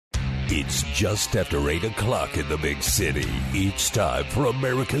It's just after 8 o'clock in the big city. It's time for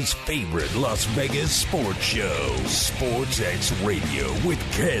America's favorite Las Vegas sports show, SportsX Radio with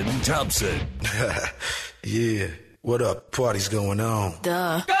Ken Thomson. Yeah, what up? Party's going on.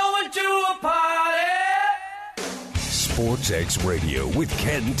 Duh. Going to a party! SportsX Radio with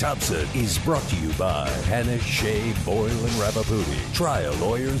Ken Thomson is brought to you by Hannah, Shea, Boyle, and Ravaputi. Trial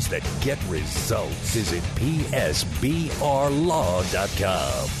lawyers that get results. Visit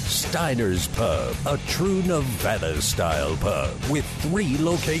PSBRlaw.com. Steiner's Pub, a true Nevada-style pub with 3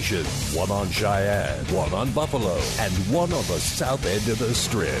 locations. One on Cheyenne, one on Buffalo, and one on the south end of the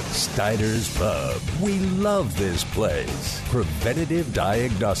Strip. Steiner's Pub. We love this place. Preventative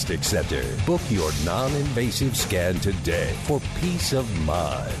Diagnostic Center. Book your non-invasive scan today for peace of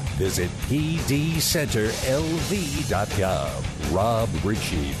mind. Visit pdcenterlv.com. Rob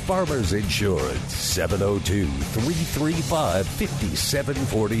Ritchie, Farmers Insurance,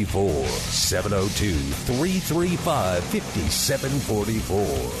 702-335-5744.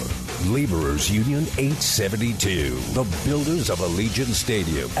 702-335-5744. Laborers Union 872, the builders of Allegiant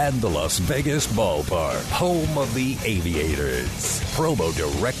Stadium and the Las Vegas Ballpark, home of the Aviators.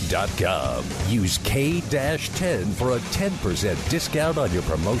 Promodirect.com. Use K-10 for a 10% discount on your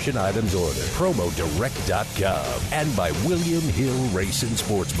promotion items order. Promodirect.com. And by William Hill Racing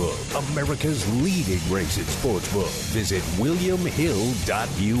Sportsbook, America's leading racing sportsbook. Visit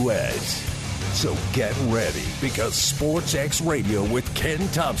williamhill.us. So get ready, because SportsX Radio with Ken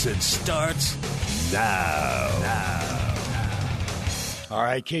Thomson starts now. All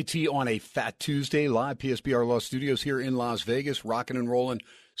right, KT on a Fat Tuesday, live PSBR Law Studios here in Las Vegas, rocking and rolling.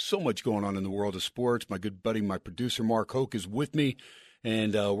 So much going on in the world of sports. My good buddy, my producer, Mark Hoke, is with me,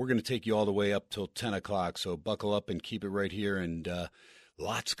 and we're going to take you all the way up till 10 o'clock. So buckle up and keep it right here, and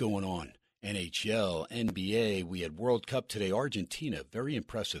lots going on. NHL, NBA, we had World Cup today. Argentina, very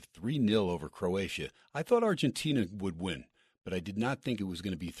impressive, 3-0 over Croatia. I thought Argentina would win, but I did not think it was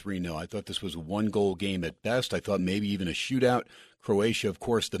going to be 3-0. I thought this was a one-goal game at best. I thought maybe even a shootout. Croatia, of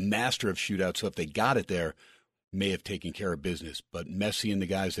course, the master of shootouts, so if they got it there, may have taken care of business. But Messi and the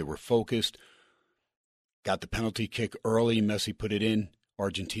guys, they were focused, got the penalty kick early. Messi put it in.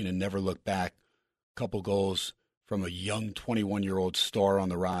 Argentina never looked back. Couple goals from a young 21-year-old star on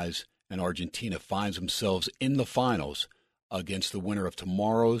the rise. And Argentina finds themselves in the finals against the winner of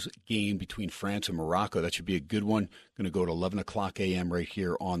tomorrow's game between France and Morocco. That should be a good one. Going to go to 11 o'clock a.m. right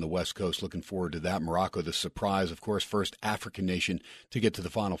here on the West Coast. Looking forward to that. Morocco, the surprise, of course, first African nation to get to the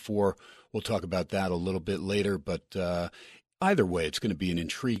Final Four. We'll talk about that a little bit later. But either way, it's going to be an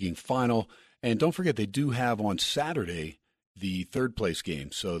intriguing final. And don't forget, they do have on Saturday the third-place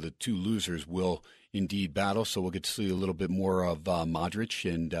game. So the two losers will indeed battle, so we'll get to see a little bit more of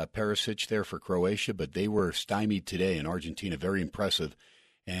Modric and Perisic there for Croatia, but they were stymied today in Argentina. Very impressive.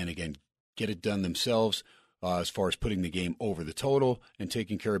 And again, get it done themselves as far as putting the game over the total and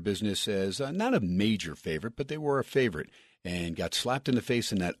taking care of business as not a major favorite, but they were a favorite and got slapped in the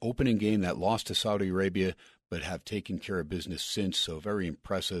face in that opening game, that loss to Saudi Arabia, but have taken care of business since. So very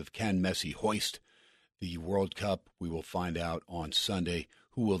impressive. Can Messi hoist the World Cup? We will find out on Sunday.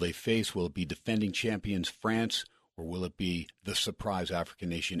 Who will they face? Will it be defending champions France, or will it be the surprise African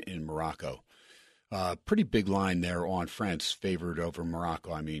nation in Morocco? Pretty big line there on France, favored over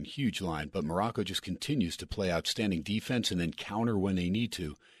Morocco. I mean, huge line. But Morocco just continues to play outstanding defense and then counter when they need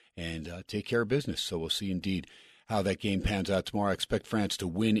to and take care of business. So we'll see indeed how that game pans out tomorrow. I expect France to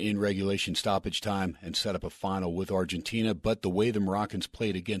win in regulation stoppage time and set up a final with Argentina. But the way the Moroccans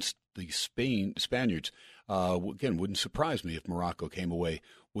played against the Spaniards, again, wouldn't surprise me if Morocco came away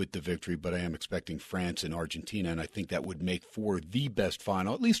with the victory, but I am expecting France and Argentina, and I think that would make for the best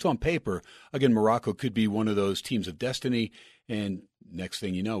final, at least on paper. Again, Morocco could be one of those teams of destiny, and next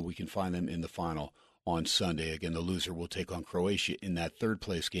thing you know, we can find them in the final on Sunday. Again, the loser will take on Croatia in that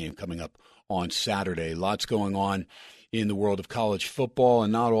third-place game coming up on Saturday. Lots going on in the world of college football,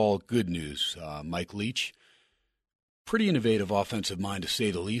 and not all good news. Mike Leach, pretty innovative offensive mind to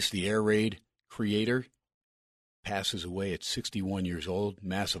say the least. The air raid creator passes away at 61 years old.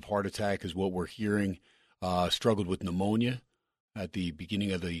 Massive heart attack is what we're hearing. Struggled with pneumonia at the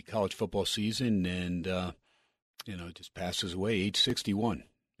beginning of the college football season and, just passes away, age 61.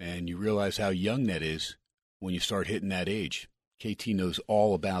 And you realize how young that is when you start hitting that age. KT knows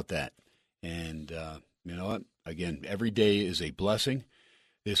all about that. And you know what? Again, every day is a blessing.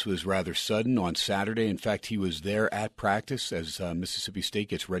 This was rather sudden on Saturday. In fact, he was there at practice as Mississippi State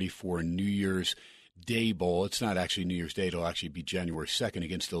gets ready for a New Year's Day Bowl. It's not actually New Year's Day. It'll actually be January 2nd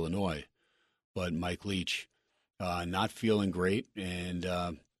against Illinois. But Mike Leach not feeling great and,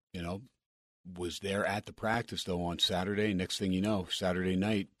 was there at the practice, though, on Saturday. Next thing you know, Saturday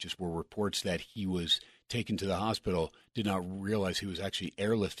night, just were reports that he was taken to the hospital. Did not realize he was actually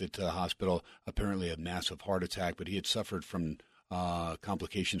airlifted to the hospital, apparently a massive heart attack, but he had suffered from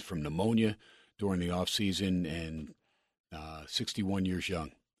complications from pneumonia during the offseason, and 61 years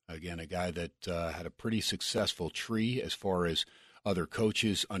young. Again, a guy that had a pretty successful tree as far as other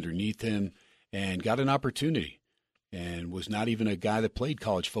coaches underneath him, and got an opportunity, and was not even a guy that played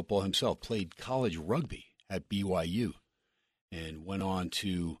college football himself, played college rugby at BYU, and went on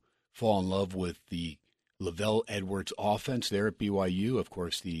to fall in love with the Lavelle Edwards offense there at BYU. Of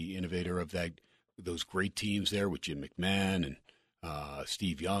course, the innovator of those great teams there with Jim McMahon and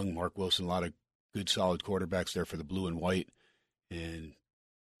Steve Young, Mark Wilson, a lot of good, solid quarterbacks there for the blue and white. And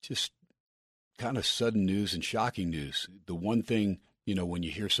just kind of sudden news and shocking news. The one thing, when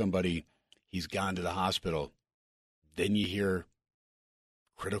you hear somebody, he's gone to the hospital, then you hear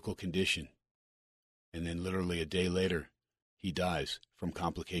critical condition. And then literally a day later, he dies from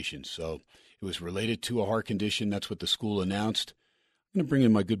complications. So it was related to a heart condition. That's what the school announced. I'm going to bring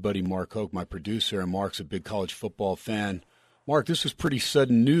in my good buddy Mark Hoke, my producer, and Mark's a big college football fan. Mark, this was pretty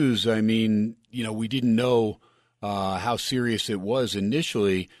sudden news. I mean, we didn't know how serious it was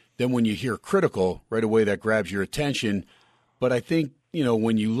initially. Then when you hear critical, right away that grabs your attention. But I think,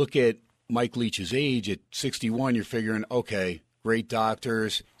 when you look at Mike Leach's age at 61, you're figuring, okay, great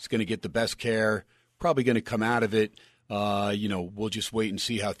doctors, he's going to get the best care, probably going to come out of it. We'll just wait and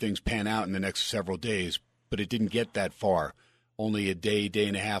see how things pan out in the next several days. But it didn't get that far. Only a day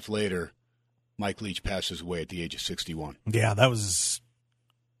and a half later, Mike Leach passes away at the age of 61. Yeah,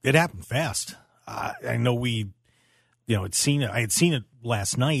 it happened fast. I know I had seen it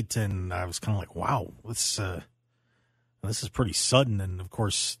last night, and I was kind of like, wow, this is pretty sudden. And of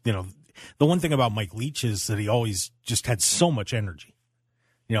course, the one thing about Mike Leach is that he always just had so much energy.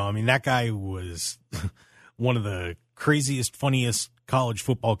 That guy was one of the craziest, funniest college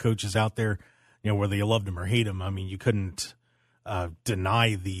football coaches out there, whether you loved him or hate him. I mean, you couldn't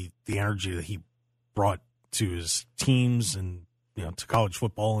deny the energy that he brought to his teams and, to college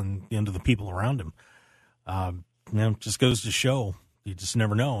football and to the people around him. Just goes to show you just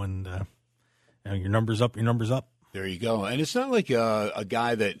never know. And, your number's up, There you go. And it's not like a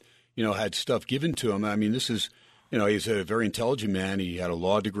guy that, had stuff given to him. I mean, this is, he's a very intelligent man. He had a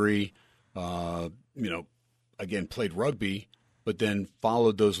law degree, again, played rugby, but then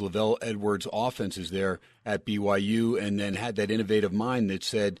followed those Lavelle Edwards offenses there at BYU, and then had that innovative mind that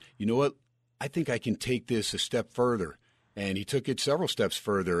said, you know what, I think I can take this a step further. And he took it several steps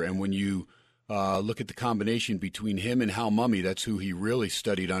further. And when you look at the combination between him and Hal Mumme, that's who he really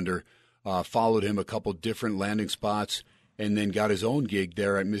studied under, followed him a couple different landing spots, and then got his own gig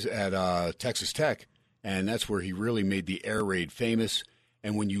there at Texas Tech. And that's where he really made the air raid famous.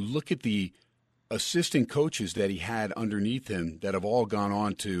 And when you look at the assistant coaches that he had underneath him that have all gone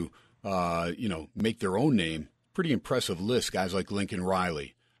on to, make their own name, pretty impressive list. Guys like Lincoln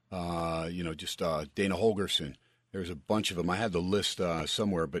Riley, Dana Holgerson. There's a bunch of them. I had the list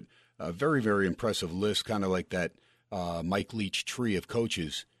somewhere, but a very, very impressive list, kind of like that Mike Leach tree of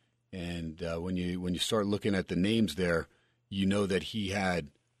coaches. And when you start looking at the names there, you know that he had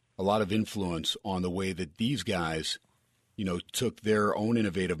a lot of influence on the way that these guys, took their own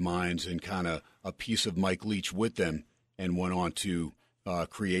innovative minds and kind of a piece of Mike Leach with them and went on to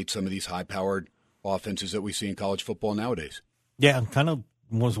create some of these high-powered offenses that we see in college football nowadays. Yeah, kind of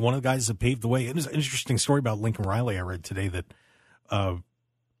was one of the guys that paved the way. It was an interesting story about Lincoln Riley I read today that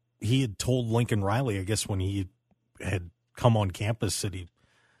he had told Lincoln Riley, I guess, when he had come on campus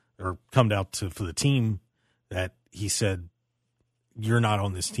or come out for the team, that he said, you're not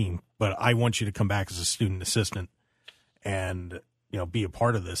on this team, but I want you to come back as a student assistant and, be a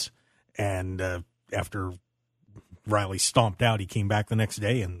part of this. And after Riley stomped out, he came back the next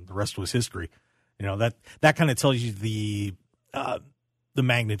day, and the rest was history. That kind of tells you the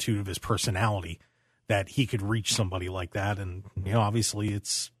magnitude of his personality, that he could reach somebody like that. And, obviously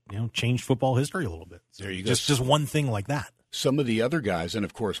it's, changed football history a little bit. There you go. Just one thing like that. Some of the other guys, and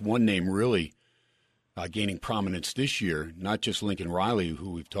of course one name really gaining prominence this year, not just Lincoln Riley, who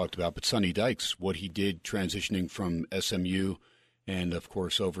we've talked about, but Sonny Dykes, what he did transitioning from SMU and, of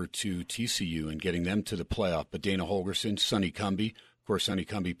course, over to TCU and getting them to the playoff. But Dana Holgerson, Sonny Cumbie, of course, Sonny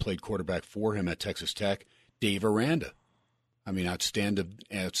Cumbie played quarterback for him at Texas Tech. Dave Aranda,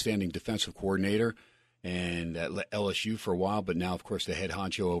 outstanding defensive coordinator, and at LSU for a while, but now, of course, the head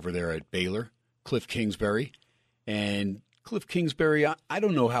honcho over there at Baylor, Cliff Kingsbury. And Cliff Kingsbury, I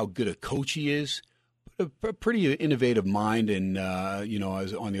don't know how good a coach he is, but a pretty innovative mind. And,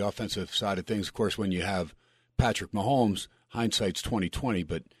 as on the offensive side of things, of course, when you have Patrick Mahomes, hindsight's 20/20,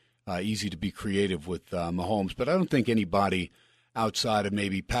 but easy to be creative with Mahomes. But I don't think anybody outside of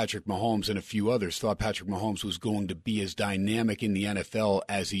maybe Patrick Mahomes and a few others thought Patrick Mahomes was going to be as dynamic in the NFL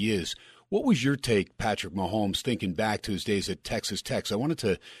as he is. What was your take, Patrick Mahomes, thinking back to his days at Texas Tech? I wanted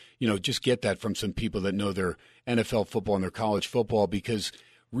to, just get that from some people that know their NFL football and their college football, because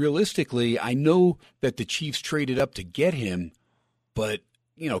realistically, I know that the Chiefs traded up to get him, but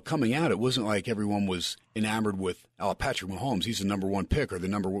coming out, it wasn't like everyone was enamored with Patrick Mahomes. He's the number one pick or the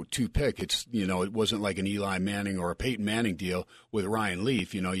number 2 pick. It's it wasn't like an Eli Manning or a Peyton Manning deal with Ryan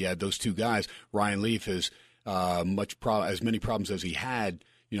Leaf. You had those two guys. Ryan Leaf has as many problems as he had.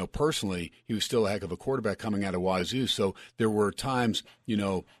 Personally, he was still a heck of a quarterback coming out of Wazoo. So there were times,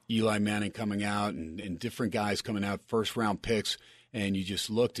 Eli Manning coming out and different guys coming out, first-round picks, and you just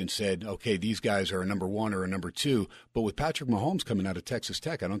looked and said, okay, these guys are a number 1 or a number 2. But with Patrick Mahomes coming out of Texas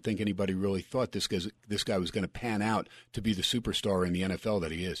Tech, I don't think anybody really thought this guy was going to pan out to be the superstar in the NFL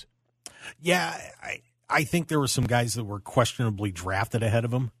that he is. Yeah, I think there were some guys that were questionably drafted ahead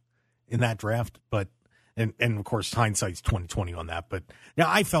of him in that draft, but and of course hindsight's 20/20 on that. But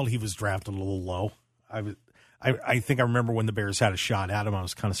I felt he was drafted a little low. I think I remember when the Bears had a shot at him, I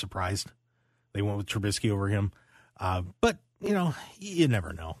was kind of surprised they went with Trubisky over him. But you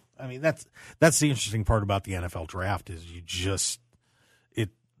never know. I mean, that's the interesting part about the NFL draft is you just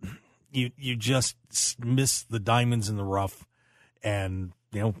miss the diamonds in the rough, and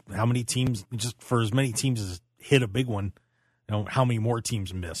how many teams, just for as many teams as hit a big one, how many more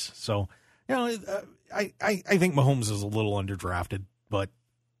teams miss. So I think Mahomes is a little underdrafted, but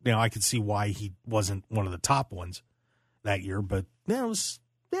I could see why he wasn't one of the top ones that year. But what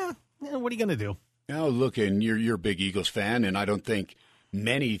are you going to do? Now, look, and you're a big Eagles fan, and I don't think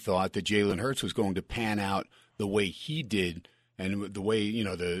many thought that Jalen Hurts was going to pan out the way he did, and the way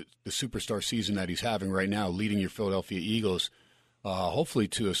the superstar season that he's having right now, leading your Philadelphia Eagles, hopefully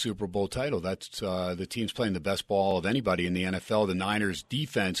to a Super Bowl title. That's the team's playing the best ball of anybody in the NFL. The Niners'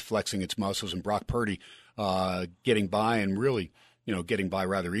 defense flexing its muscles, and Brock Purdy getting by, and really getting by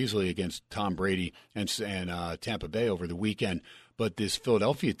rather easily against Tom Brady and Tampa Bay over the weekend. But this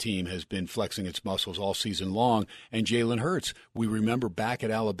Philadelphia team has been flexing its muscles all season long. And Jalen Hurts, we remember back at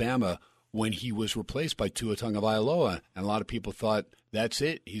Alabama when he was replaced by Tua Tagovailoa, and a lot of people thought, that's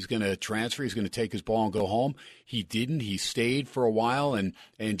it. He's going to transfer. He's going to take his ball and go home. He didn't. He stayed for a while and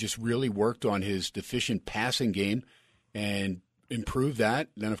just really worked on his deficient passing game and improved that.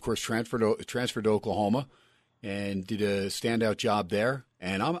 Then, of course, transferred to Oklahoma and did a standout job there.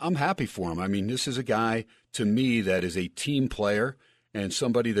 And I'm happy for him. I mean, this is a guy, to me, that is a team player and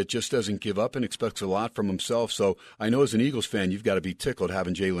somebody that just doesn't give up and expects a lot from himself. So I know as an Eagles fan, you've got to be tickled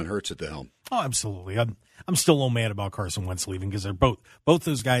having Jalen Hurts at the helm. Oh, absolutely. I'm still a little mad about Carson Wentz leaving because they're both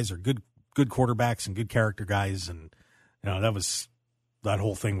those guys are good quarterbacks and good character guys, and that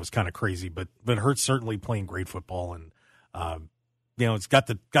whole thing was kind of crazy. But Hurts certainly playing great football, and it's got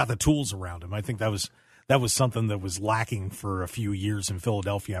the tools around him. I think that was something that was lacking for a few years in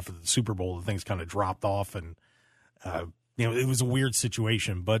Philadelphia after the Super Bowl. The things kind of dropped off, and it was a weird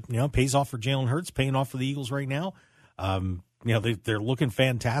situation. But it pays off for Jalen Hurts, paying off for the Eagles right now. They're looking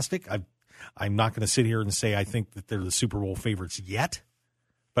fantastic. I'm not going to sit here and say I think that they're the Super Bowl favorites yet,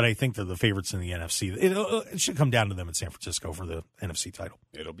 but I think they're the favorites in the NFC. It should come down to them in San Francisco for the NFC title.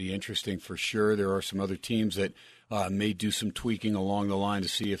 It'll be interesting for sure. There are some other teams that may do some tweaking along the line to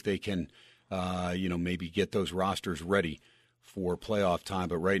see if they can, maybe get those rosters ready for playoff time.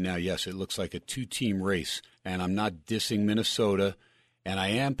 But right now, yes, it looks like a 2-team race. And I'm not dissing Minnesota, and I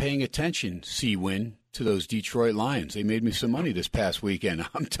am paying attention, C-Win, to those Detroit Lions. They made me some money this past weekend.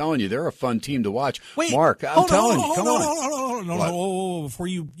 I'm telling you, they're a fun team to watch. Wait, Mark, I'm telling you, come on. No. Before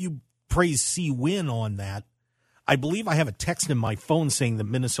you praise C-Win on that, I believe I have a text in my phone saying that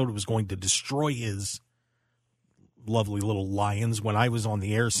Minnesota was going to destroy his lovely little Lions when I was on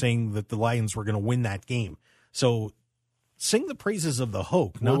the air saying that the Lions were going to win that game. So sing the praises of the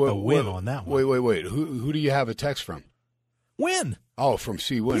Hoke, not the win on that one. Wait. Who do you have a text from? Win. Oh, from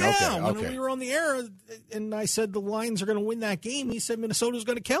C-Win. Yeah, okay. When we were on the air and I said the Lions are going to win that game, he said Minnesota's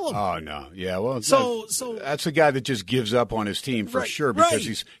going to kill them. Oh, no. Yeah, well, so that's a guy that just gives up on his team for sure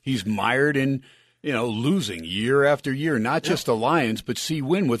because he's mired in, losing year after year, not just the Lions, but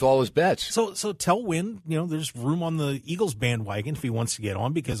C-Win with all his bets. So tell Win, there's room on the Eagles bandwagon if he wants to get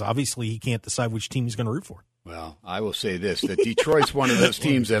on because obviously he can't decide which team he's going to root for. Well, I will say this, that Detroit's one of those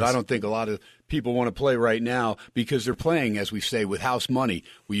teams that I don't think a lot of people want to play right now because they're playing, as we say, with house money.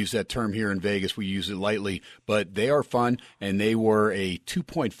 We use that term here in Vegas. We use it lightly. But they are fun, and they were a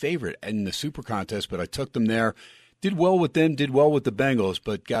 2-point favorite in the Super Contest, but I took them there. Did well with them, did well with the Bengals,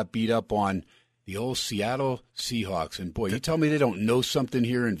 but got beat up on The old Seattle Seahawks. And, boy, you tell me they don't know something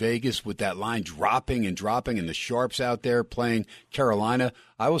here in Vegas with that line dropping and the Sharps out there playing Carolina.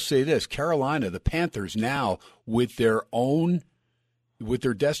 I will say this, Carolina, the Panthers now with their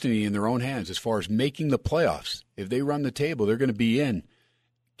destiny in their own hands as far as making the playoffs. If they run the table, they're going to be in.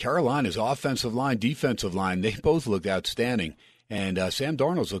 Carolina's offensive line, defensive line, they both look outstanding. And Sam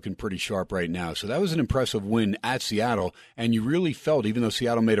Darnold's looking pretty sharp right now. So that was an impressive win at Seattle. And you really felt, even though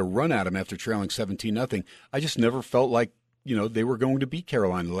Seattle made a run at him after trailing 17-0, I just never felt like, they were going to beat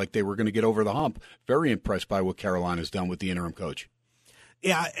Carolina, like they were going to get over the hump. Very impressed by what Carolina's done with the interim coach.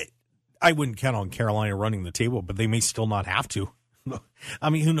 Yeah, I wouldn't count on Carolina running the table, but they may still not have to. I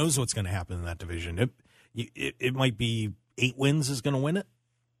mean, who knows what's going to happen in that division? It might be 8 wins is going to win it.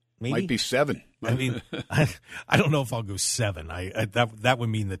 Maybe? Might be 7. I mean, I don't know if I'll go 7. That would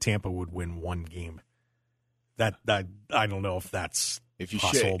mean that Tampa would win 1 game. That I don't know if that's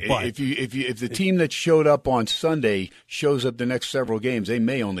possible. But if the team that showed up on Sunday shows up the next several games, they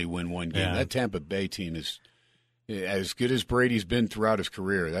may only win 1 game. Yeah. That Tampa Bay team is as good as Brady's been throughout his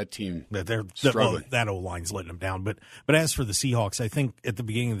career. That team they're struggling. That O-line's letting them down. But as for the Seahawks, I think at the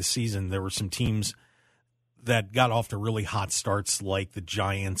beginning of the season there were some teams that got off to really hot starts, like the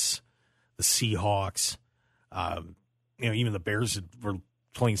Giants, the Seahawks, even the Bears were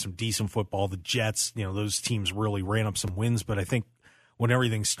playing some decent football. The Jets, those teams really ran up some wins. But I think when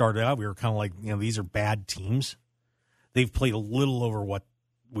everything started out, we were kind of like, these are bad teams. They've played a little over what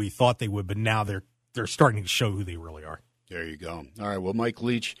we thought they would, but now they're starting to show who they really are. There you go. All right, well, Mike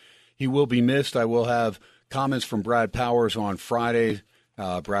Leach, he will be missed. I will have comments from Brad Powers on Friday.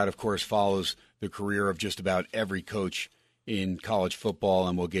 Brad, of course, follows the career of just about every coach in college football,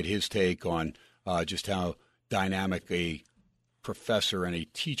 and we'll get his take on just how dynamic a professor and a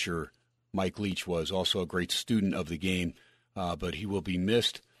teacher Mike Leach was. Also a great student of the game, but he will be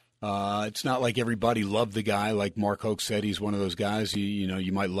missed. It's not like everybody loved the guy. Like Mark Hoke said, he's one of those guys,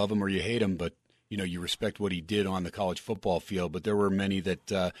 you might love him or you hate him, but you respect what he did on the college football field. But there were many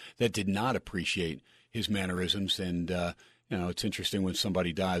that did not appreciate his mannerisms, and it's interesting when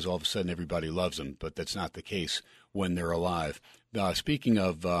somebody dies, all of a sudden everybody loves them, but that's not the case when they're alive. Speaking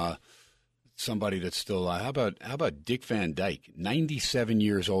of somebody that's still alive, how about Dick Van Dyke, 97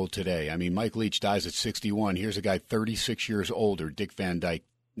 years old today? I mean, Mike Leach dies at 61. Here's a guy 36 years older, Dick Van Dyke,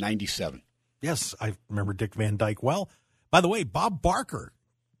 97. Yes, I remember Dick Van Dyke well. By the way, Bob Barker,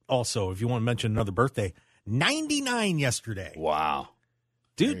 also, if you want to mention another birthday, 99 yesterday. Wow.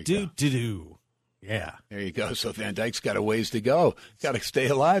 Do. Yeah. There you go. So Van Dyke's got a ways to go. Got to stay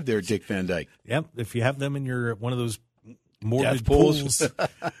alive there, Dick Van Dyke. Yep. If you have them in your one of those morbid pools,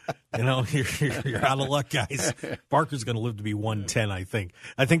 you're out of luck, guys. Barker's going to live to be 110, I think.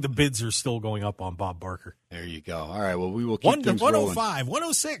 I think the bids are still going up on Bob Barker. There you go. All right. Well, we will keep things 105,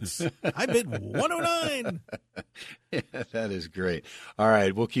 106. I bid 109. Yeah, that is great. All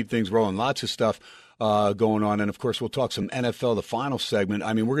right. We'll keep things rolling. Lots of stuff going on. And, of course, we'll talk some NFL, the final segment.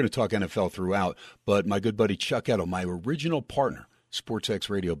 I mean, we're going to talk NFL throughout, but my good buddy Chuck Edel, my original partner,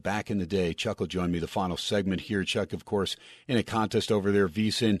 SportsXradio back in the day, Chuck will join me the final segment here. Chuck, of course, in a contest over there,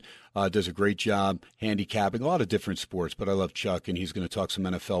 VSiN, does a great job handicapping a lot of different sports, but I love Chuck, and he's going to talk some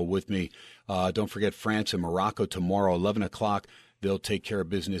NFL with me. Don't forget France and Morocco tomorrow, 11 o'clock. They'll take care of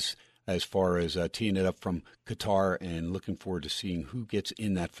business as far as teeing it up from Qatar, and looking forward to seeing who gets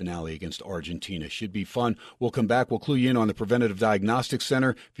in that finale against Argentina. Should be fun. We'll come back. We'll clue you in on the Preventative Diagnostic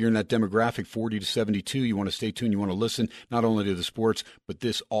Center. If you're in that demographic, 40 to 72, you want to stay tuned. You want to listen not only to the sports, but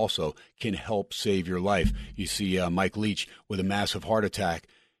this also can help save your life. You see Mike Leach with a massive heart attack.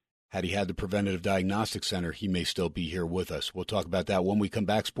 Had he had the Preventative Diagnostic Center, he may still be here with us. We'll talk about that when we come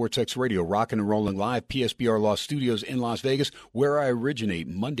back. SportsX Radio, rocking and rolling live, PSBR Law Studios in Las Vegas, where I originate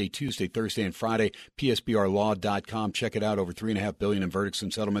Monday, Tuesday, Thursday, and Friday. PSBRlaw.com. Check it out. Over $3.5 billion in verdicts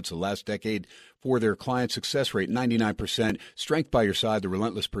and settlements the last decade for their client. Success rate, 99%. Strength by your side, the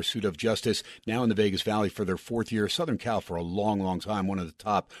relentless pursuit of justice. Now in the Vegas Valley for their 4th year. Southern Cal for a long, long time. One of the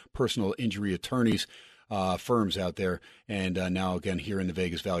top personal injury attorneys. Firms out there, and now again here in the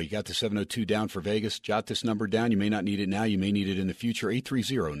Vegas Valley. You got the 702 down for Vegas. Jot this number down. You may not need it now. You may need it in the future.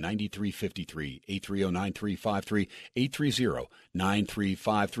 830-9353, 830-9353,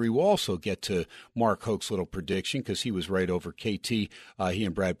 830-9353. We'll also get to Mark Hoke's little prediction because he was right over KT. He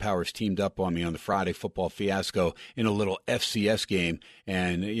and Brad Powers teamed up on me on the Friday football fiasco in a little FCS game,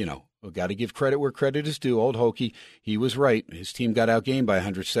 and, we've got to give credit where credit is due. Old Hokie, he was right. His team got outgained by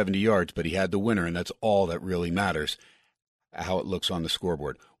 170 yards, but he had the winner, and that's all that really matters, how it looks on the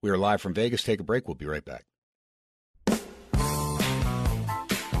scoreboard. We are live from Vegas. Take a break. We'll be right back.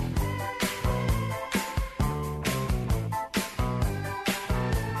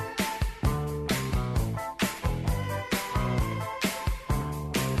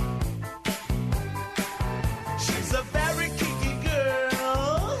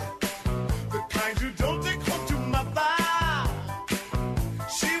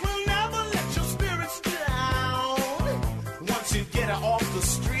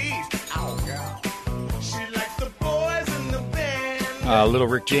 Little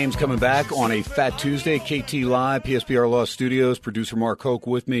Rick James coming back on a Fat Tuesday, KT Live, PSBR Law Studios. Producer Mark Hoke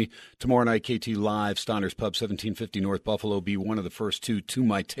with me. Tomorrow night, KT Live, Steiner's Pub, 1750 North Buffalo. Be one of the first two to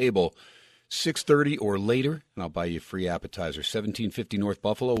my table, 6:30 or later, and I'll buy you a free appetizer. 1750 North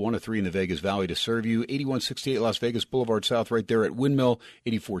Buffalo, 103 in the Vegas Valley to serve you. 8168 Las Vegas Boulevard South, right there at Windmill.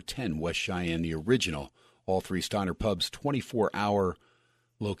 8410 West Cheyenne, the original. All three Steiner Pubs, 24-hour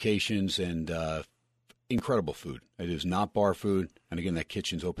locations, and incredible food. It is not bar food. And again, that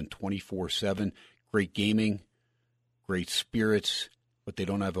kitchen's open 24/7. Great gaming, great spirits. What they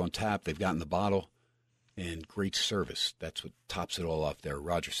don't have on tap, they've got in the bottle. And great service. That's what tops it all off there.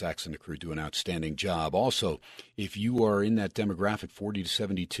 Roger Sachs and the crew do an outstanding job. Also, if you are in that demographic, 40 to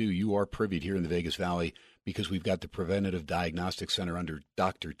 72, you are privied here in the Vegas Valley because we've got the Preventative Diagnostic Center under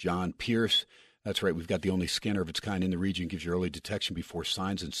Dr. John Pierce. That's right. We've got the only scanner of its kind in the region. Gives you early detection before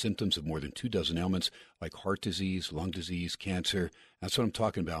signs and symptoms of more than 24 ailments like heart disease, lung disease, cancer. That's what I'm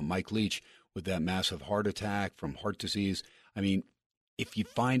talking about. Mike Leach with that massive heart attack from heart disease. I mean, if you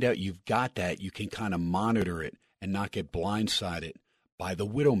find out you've got that, you can kind of monitor it and not get blindsided by the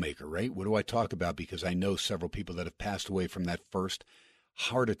widowmaker, right? What do I talk about? Because I know several people that have passed away from that first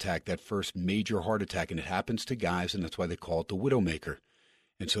heart attack, that first major heart attack, and it happens to guys, and that's why they call it the widowmaker.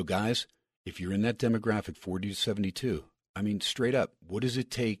 And so, guys, if you're in that demographic, 40 to 72, I mean, straight up, what does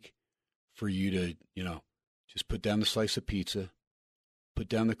it take for you to, just put down the slice of pizza, put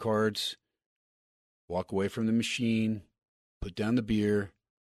down the cards, walk away from the machine, put down the beer,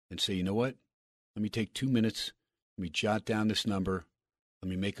 and say, you know what? Let me take 2 minutes. Let me jot down this number. Let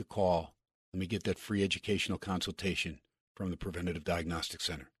me make a call. Let me get that free educational consultation from the Preventative Diagnostic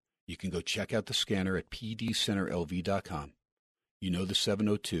Center. You can go check out the scanner at pdcenterlv.com. You know the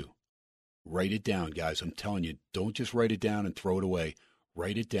 702. Write it down, guys. I'm telling you, don't just write it down and throw it away.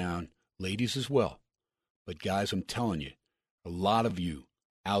 Write it down. Ladies as well. But, guys, I'm telling you, a lot of you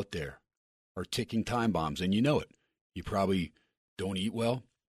out there are ticking time bombs, and you know it. You probably don't eat well,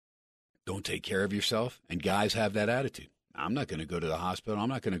 don't take care of yourself, and guys have that attitude. I'm not going to go to the hospital. I'm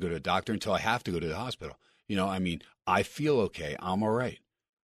not going to go to a doctor until I have to go to the hospital. I feel okay. I'm all right.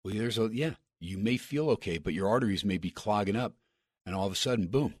 Well, you may feel okay, but your arteries may be clogging up, and all of a sudden,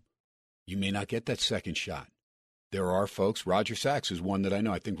 boom, you may not get that second shot. There are folks, Roger Sachs is one that I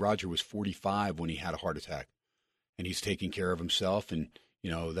know. I think Roger was 45 when he had a heart attack, and he's taking care of himself, and,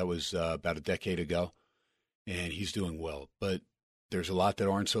 that was about a decade ago. And he's doing well. But there's a lot that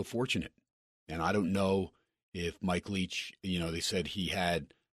aren't so fortunate. And I don't know if Mike Leach, they said he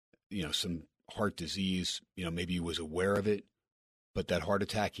had, some heart disease, maybe he was aware of it. But that heart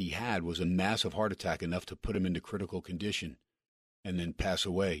attack he had was a massive heart attack, enough to put him into critical condition and then pass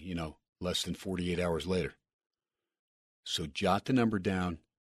away, less than 48 hours later. So jot the number down,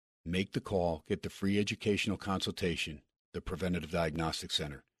 make the call, get the free educational consultation, the Preventative Diagnostic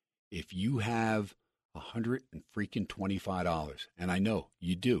Center. If you have $125, and I know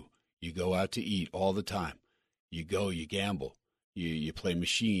you do. You go out to eat all the time. You go, you gamble, you play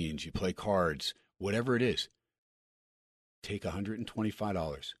machines, you play cards, whatever it is. Take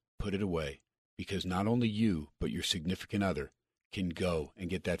 $125, put it away, because not only you, but your significant other can go and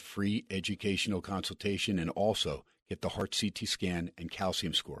get that free educational consultation and also get the heart CT scan and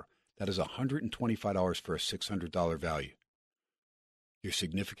calcium score. That is $125 for a $600 value. Your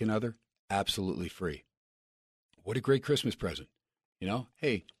significant other, absolutely free. What a great Christmas present.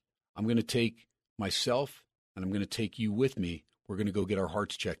 Hey, I'm going to take myself and I'm going to take you with me. We're going to go get our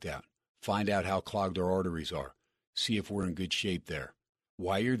hearts checked out, find out how clogged our arteries are, see if we're in good shape there.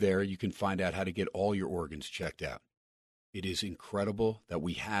 While you're there, you can find out how to get all your organs checked out. It is incredible that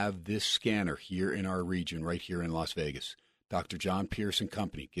we have this scanner here in our region, right here in Las Vegas. Dr. John Pierce and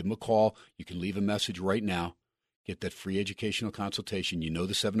Company. Give him a call. You can leave a message right now. Get that free educational consultation. You know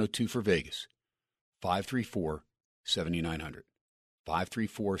the 702 for Vegas. 534-7900.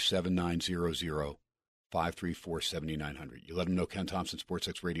 534-7900. 534-7900. You let them know Ken Thomson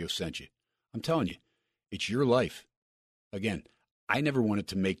Sportsx Radio sent you. I'm telling you, it's your life. Again, I never wanted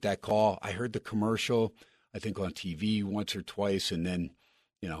to make that call. I heard the commercial, I think on TV once or twice, and then,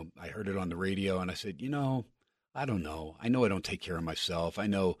 I heard it on the radio, and I said, I don't know. I know I don't take care of myself. I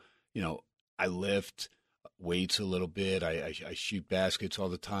know, I lift weights a little bit. I shoot baskets all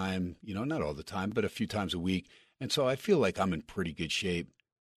the time, not all the time, but a few times a week. And so I feel like I'm in pretty good shape.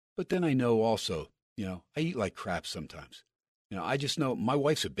 But then I know also, I eat like crap sometimes. I just know my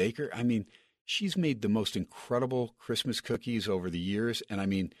wife's a baker. I mean, she's made the most incredible Christmas cookies over the years. And I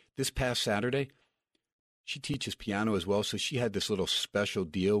mean, this past Saturday, she teaches piano as well. So she had this little special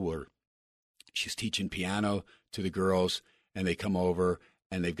deal where she's teaching piano to the girls and they come over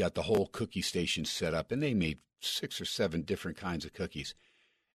and they've got the whole cookie station set up, and they made 6 or 7 different kinds of cookies.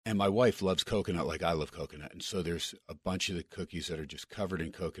 And my wife loves coconut like I love coconut, and so there's a bunch of the cookies that are just covered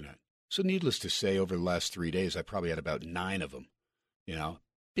in coconut. So needless to say, over the last 3 days, I probably had about 9 of them,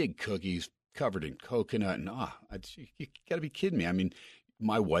 big cookies covered in coconut, and you got to be kidding me. I mean,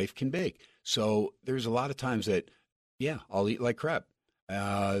 my wife can bake. So there's a lot of times that, I'll eat like crap.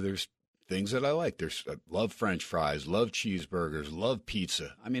 There's things that I like. I love French fries, love cheeseburgers, love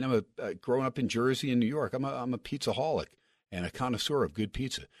pizza. I mean, growing up in Jersey and New York, I'm a pizza-holic and a connoisseur of good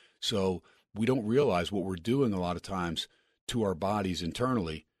pizza. So we don't realize what we're doing a lot of times to our bodies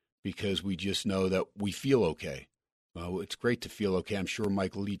internally because we just know that we feel okay. Well, it's great to feel okay. I'm sure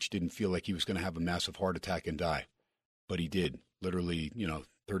Mike Leach didn't feel like he was going to have a massive heart attack and die, but he did. Literally,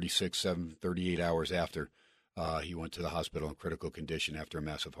 38 hours after he went to the hospital in critical condition after a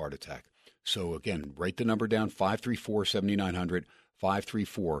massive heart attack. So, again, write the number down, 534-7900,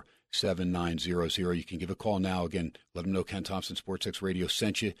 534-7900. You can give a call now. Again, let them know Ken Thomson, SportsX Radio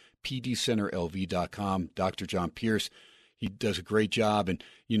sent you, pdcenterlv.com, Dr. John Pierce. He does a great job, and,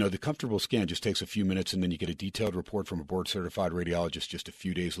 the comfortable scan just takes a few minutes, and then you get a detailed report from a board-certified radiologist just a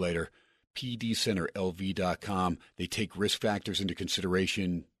few days later. pdcenterlv.com. They take risk factors into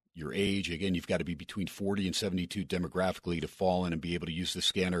consideration, your age. Again, you've got to be between 40 and 72 demographically to fall in and be able to use the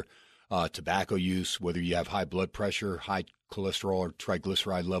scanner. Tobacco use, whether you have high blood pressure, high cholesterol or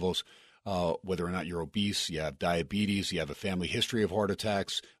triglyceride levels, whether or not you're obese, you have diabetes, you have a family history of heart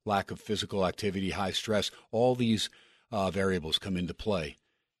attacks, lack of physical activity, high stress, all these variables come into play,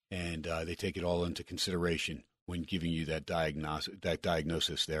 and they take it all into consideration when giving you that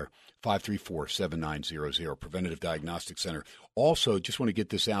diagnosis there. 534-7900, Preventative Diagnostic Center. Also, just want to get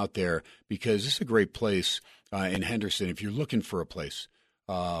this out there because this is a great place in Henderson if you're looking for a place.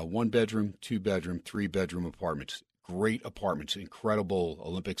 1-bedroom, 2-bedroom, 3-bedroom apartments. Great apartments, incredible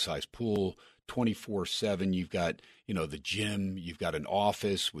Olympic-sized pool, 24/7. You've got, the gym. You've got an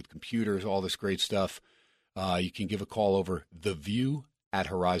office with computers, all this great stuff. You can give a call over The View at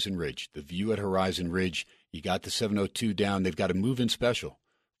Horizon Ridge. The View at Horizon Ridge. You got the 702 down. They've got a move-in special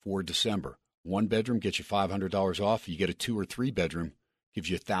for December. 1-bedroom gets you $500 off. You get a 2 or 3-bedroom, gives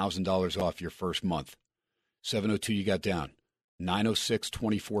you $1,000 off your first month. 702 you got down.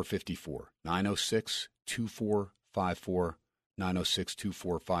 906-2454. 906-2454.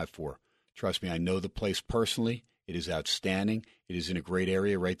 906-2454. Trust me, I know the place personally. It is outstanding. It is in a great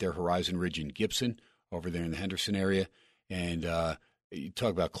area right there, Horizon Ridge in Gibson, over there in the Henderson area. And you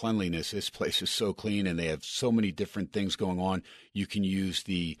talk about cleanliness. This place is so clean, and they have so many different things going on. You can use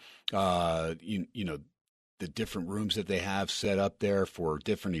the, the different rooms that they have set up there for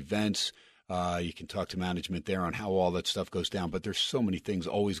different events. You can talk to management there on how all that stuff goes down. But there's so many things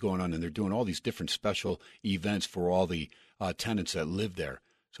always going on, and they're doing all these different special events for all the tenants that live there.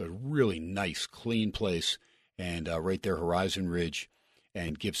 So a really nice, clean place. And right there, Horizon Ridge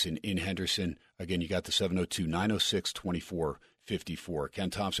and Gibson in Henderson. Again, you got the 702-906-2454. Ken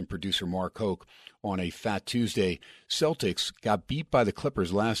Thomson, producer Mark Hoke on a Fat Tuesday. Celtics got beat by the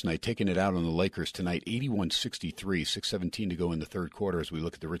Clippers last night, taking it out on the Lakers tonight, 81-63, 6:17 to go in the third quarter as we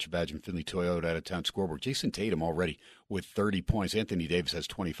look at the Richard Badge and Finley Toyota out-of-town scoreboard. Jason Tatum already with 30 points. Anthony Davis has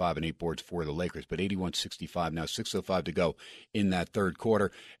 25 and 8 boards for the Lakers, but 81-65 now, 6:05 to go in that third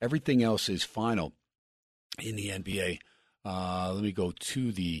quarter. Everything else is final in the NBA. Let me go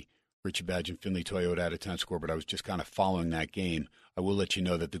to the Richard Badge and Finley Toyota out-of-town scoreboard. I was just kind of following that game. I will let you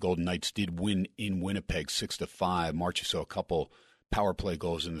know that the Golden Knights did win in Winnipeg 6-5. March saw a couple power play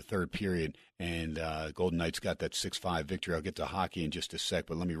goals in the third period, and Golden Knights got that 6-5 victory. I'll get to hockey in just a sec,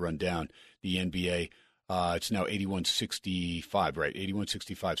 but let me run down the NBA. It's now 81-65, right?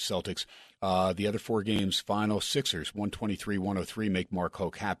 81-65 Celtics. The other 4 games, final Sixers, 123-103, make Mark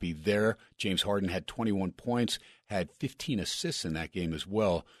Hoke happy there. James Harden had 21 points, had 15 assists in that game as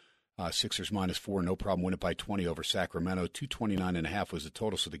well. Sixers -4, no problem, win it by 20 over Sacramento. 229.5 was the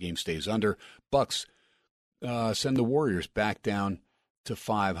total, so the game stays under. Bucks send the Warriors back down to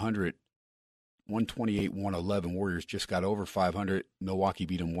 500. 128-111. Warriors just got over 500. Milwaukee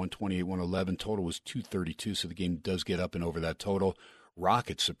beat them 128-111. Total was 232, so the game does get up and over that total.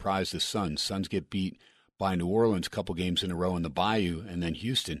 Rockets surprised the Suns. Suns get beat by New Orleans a couple games in a row in the Bayou, and then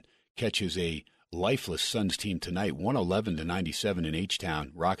Houston catches a lifeless Suns team tonight, 111-97 in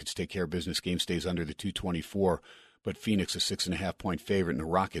H-Town. Rockets take care of business. Game stays under the 224, but Phoenix a 6.5-point favorite, and the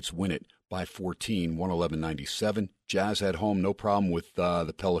Rockets win it by 14, 111-97. Jazz at home, no problem with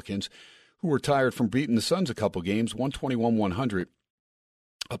the Pelicans, who were tired from beating the Suns a couple games, 121-100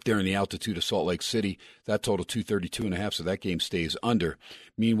 up there in the altitude of Salt Lake City. That total 232.5, so that game stays under.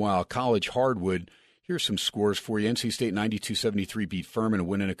 Meanwhile, college hardwood, Here's some scores for you. NC State 92-73 beat Furman. A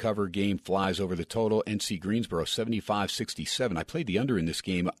win and a cover. Game flies over the total. NC Greensboro 75-67. I played the under in this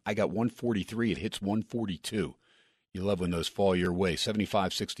game. I got 143. It hits 142. You love when those fall your way.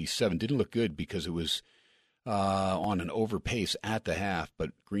 75-67. Didn't look good because it was on an over pace at the half, but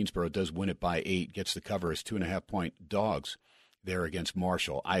Greensboro does win it by 8, gets the cover as 2.5-point dogs there against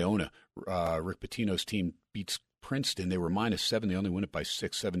Marshall. Iona, Rick Pitino's team beats Princeton. They were -7. They only win it by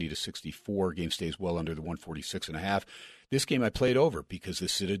 6, 70-64. Game stays well under the 146.5. This game I played over because the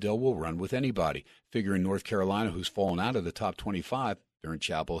Citadel will run with anybody. Figuring North Carolina, who's fallen out of the top 25, they're in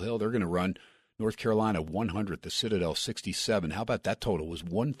Chapel Hill. They're going to run North Carolina 100, the Citadel 67. How about that total? It was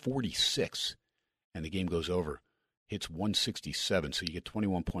 146. And the game goes over. Hits 167, so you get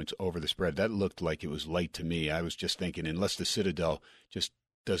 21 points over the spread. That looked like it was light to me. I was just thinking, unless the Citadel just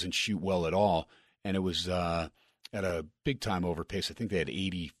doesn't shoot well at all, and it was at a big-time over pace. I think they had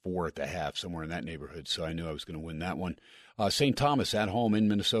 84 at the half, somewhere in that neighborhood, so I knew I was going to win that one. St. Thomas at home in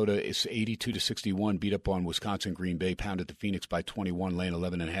Minnesota is 82-61, beat up on Wisconsin. Green Bay pounded the Phoenix by 21, laying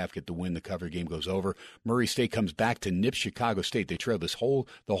 11.5, get the win. The cover. Game goes over. Murray State comes back to nip Chicago State. They trailed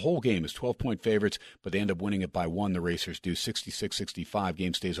the whole game as 12-point favorites, but they end up winning it by 1. The Racers do 66-65.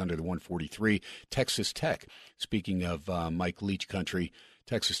 Game stays under the 143. Texas Tech, speaking of Mike Leach country,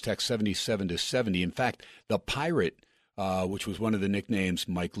 Texas Tech 77-70. In fact, the Pirate, which was one of the nicknames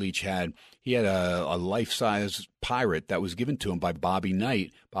Mike Leach had, he had a life-size pirate that was given to him by Bobby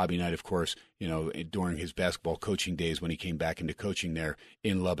Knight. Bobby Knight, of course, during his basketball coaching days when he came back into coaching there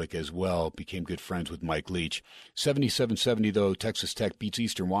in Lubbock as well, became good friends with Mike Leach. 77-70, though, Texas Tech beats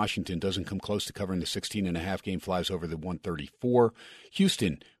Eastern Washington, doesn't come close to covering the 16.5. Game flies over the 134.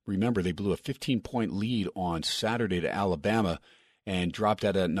 Houston, remember, they blew a 15-point lead on Saturday to Alabama and dropped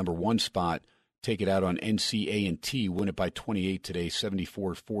out at number 1 spot. Take it out on NCA&T, win it by 28 today,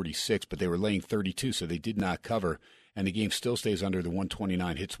 74-46, but they were laying 32, so they did not cover, and the game still stays under the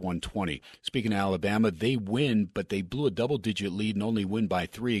 129, hits 120. Speaking of Alabama, they win, but they blew a double-digit lead and only win by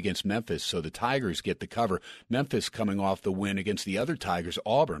 3 against Memphis, so the Tigers get the cover. Memphis coming off the win against the other Tigers.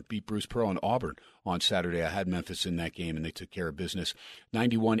 Auburn beat Bruce Pearl and Auburn on Saturday. I had Memphis in that game, and they took care of business.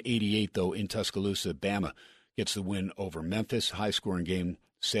 91-88, though, in Tuscaloosa. Bama gets the win over Memphis. High-scoring game.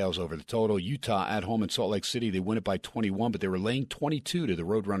 Sails over the total. Utah at home in Salt Lake City. They win it by 21, but they were laying 22 to the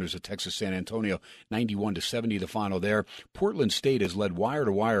Roadrunners of Texas San Antonio. 91-70 the final there. Portland State has led wire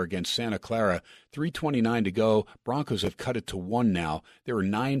to wire against Santa Clara. 3:29 to go. Broncos have cut it to 1 now. They were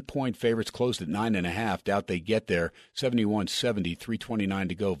 9-point favorites, closed at 9.5. Doubt they get there. 71-70, 3:29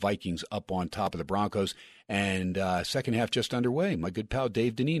 to go. Vikings up on top of the Broncos. And second half just underway. My good pal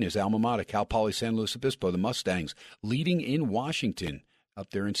Dave Deneen, his alma mater, Cal Poly San Luis Obispo, the Mustangs, leading in Washington. Up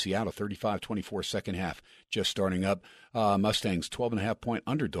there in Seattle, 35-24 second half, just starting up. Mustangs, 12.5-point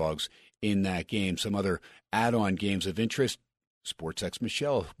underdogs in that game. Some other add-on games of interest. SportsX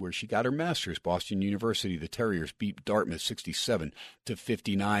Michelle, where she got her master's. Boston University, the Terriers beat Dartmouth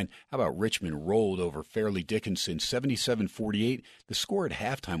 67-59. How about Richmond rolled over Fairleigh Dickinson 77-48? The score at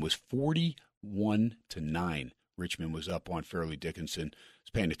halftime was 41-9. Richmond was up on Fairleigh Dickinson. Was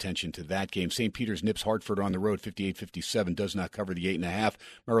paying attention to that game. St. Peter's nips Hartford on the road, 58-57, does not cover the 8.5.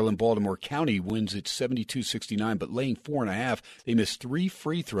 Maryland-Baltimore County wins it 72-69, but laying 4.5. They missed 3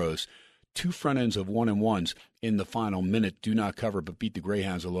 free throws, 2 front ends of 1-and-1s in the final minute. Do not cover, but beat the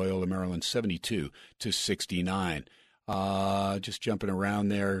Greyhounds of Loyola, Maryland, 72-69. Just jumping around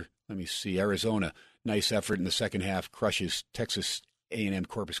there. Let me see. Arizona, nice effort in the second half, crushes Texas A&M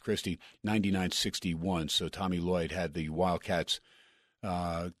Corpus Christi 99-61. So Tommy Lloyd had the Wildcats.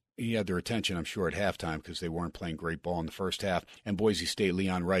 He had their attention, I'm sure, at halftime because they weren't playing great ball in the first half. And Boise State,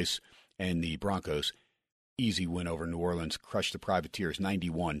 Leon Rice, and the Broncos, easy win over New Orleans, crushed the Privateers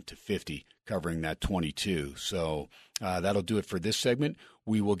 91-50, covering that 22. So that'll do it for this segment.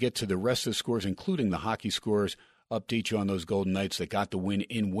 We will get to the rest of the scores, including the hockey scores. Update you on those Golden Knights that got the win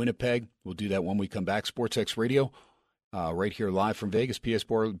in Winnipeg. We'll do that when we come back. SportsX Radio. Right here live from Vegas,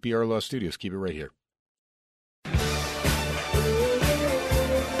 PSBR Law Studios. Keep it right here.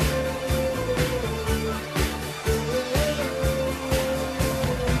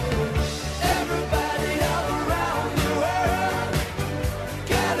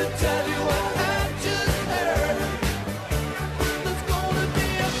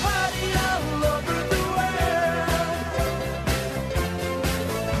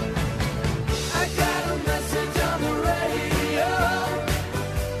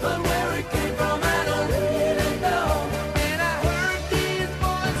 But where it came from,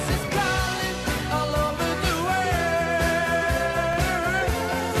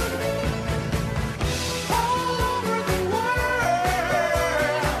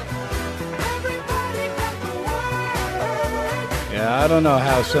 I don't know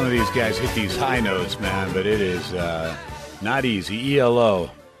how some of these guys hit these high notes, man, but it is not easy.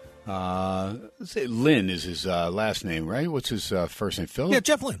 ELO. Let's say Lynn is his last name, right? What's his first name? Phil? Yeah,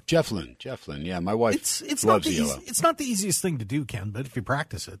 Jeff Lynn. Jeff Lynn. Yeah, my wife it's loves not ELO. It's not the easiest thing to do, Ken, but if you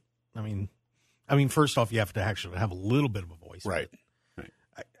practice it, I mean, first off, you have to actually have a little bit of a voice. Right.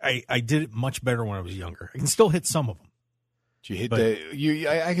 I did it much better when I was younger. I can still hit some of them. Did you hit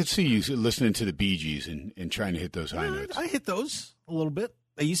I could see you listening to the Bee Gees and trying to hit those high notes. I hit those a little bit.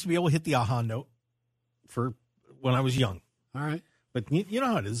 I used to be able to hit the aha note for when I was young. All right. But you know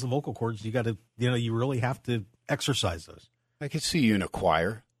how it is, the vocal cords, you got to, you really have to exercise those. I could see you in a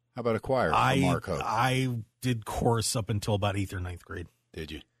choir. How about a choir for Mark Hoke? I did chorus up until about 8th or 9th grade.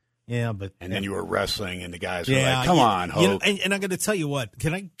 Did you? Yeah, but and then you were wrestling, and the guys were like, "Come on, Hoke." And I'm going to tell you what.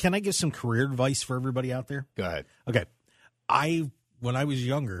 Can I give some career advice for everybody out there? Go ahead. Okay, when I was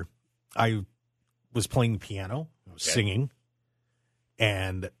younger, I was playing the piano, singing,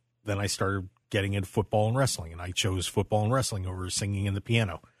 and then I started getting into football and wrestling, and I chose football and wrestling over singing and the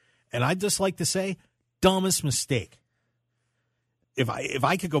piano. And I'd just like to say, dumbest mistake. If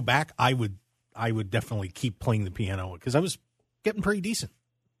I could go back, I would definitely keep playing the piano because I was getting pretty decent.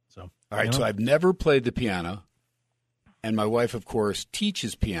 So all right, so I've never played the piano, and my wife, of course,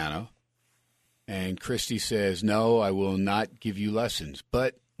 teaches piano. And Christy says, "No, I will not give you lessons."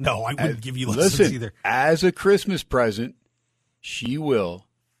 But no, I wouldn't give you lessons either. As a Christmas present, she will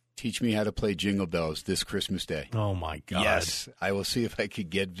teach me how to play Jingle Bells this Christmas Day. Oh my God! Yes, I will see if I could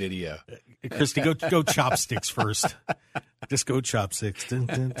get video. Christy, go chopsticks first. Just go chopsticks.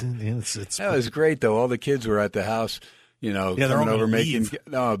 That was great, though. All the kids were at the house. Coming over making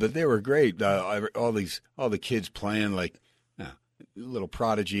but they were great. All the kids playing like little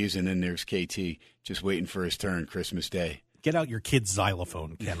prodigies, and then there's KT just waiting for his turn Christmas Day. Get out your kid's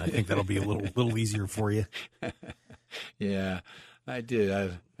xylophone, Ken. I think that'll be a little easier for you. Yeah, I did.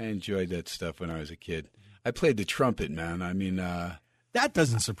 I enjoyed that stuff when I was a kid. I played the trumpet, man. I mean, that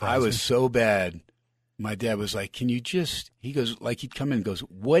doesn't surprise me. I was so bad. My dad was like, "Can you just?" He goes, like he'd come in and goes,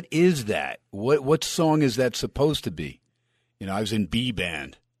 "What is that? What song is that supposed to be?" I was in B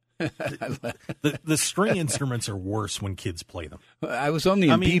band. The string instruments are worse when kids play them. I was only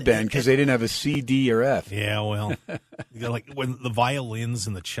in B band because they didn't have a C, D, or F. Yeah, well, like when the violins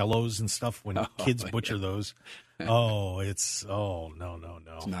and the cellos and stuff, when kids butcher those, no. It's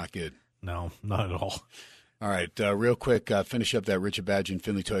not good. No, not at all. All right, real quick, finish up that Richard Badge and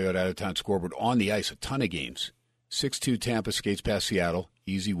Finley Toyota out-of-town scoreboard. On the ice, a ton of games. 6-2 Tampa skates past Seattle.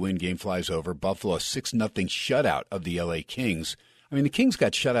 Easy win, game flies over. Buffalo, 6-0 shutout of the L.A. Kings. I mean, the Kings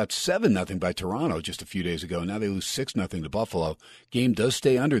got shut out 7-0 by Toronto just a few days ago. Now they lose 6-0 to Buffalo. Game does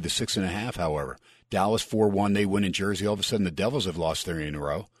stay under the 6.5, however. Dallas 4-1, they win in Jersey. All of a sudden, the Devils have lost 3 in a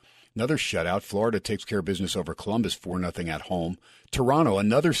row. Another shutout. Florida takes care of business over Columbus 4-0 at home. Toronto,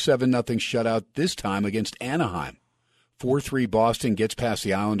 another 7-0 shutout, this time against Anaheim. 4-3 Boston gets past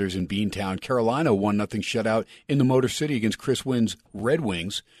the Islanders in Beantown. Carolina 1-0 shutout in the Motor City against Chris Wynn's Red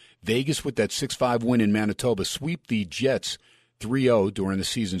Wings. Vegas with that 6-5 win in Manitoba sweep the Jets 3-0 during the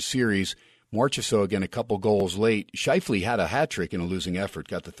season series. Marchessault again a couple goals late. Scheifele had a hat trick in a losing effort.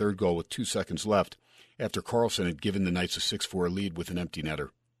 Got the third goal with 2 seconds left after Carlson had given the Knights a 6-4 lead with an empty netter.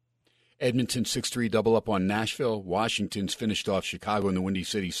 Edmonton 6-3 double up on Nashville. Washington's finished off Chicago in the Windy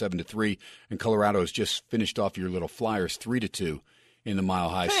City 7-3. And Colorado has just finished off your little Flyers 3-2 in the Mile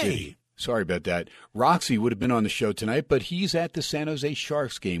High City. Sorry about that. Roxy would have been on the show tonight, but he's at the San Jose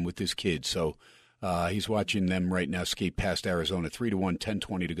Sharks game with his kids. So he's watching them right now skate past Arizona. 3-1,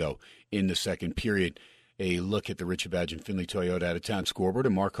 10:20 to go in the second period. A look at the Richard Badge and Finley Toyota out-of-town scoreboard.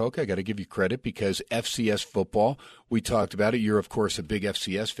 And Mark Hoke, I got to give you credit because FCS football, we talked about it. You're, of course, a big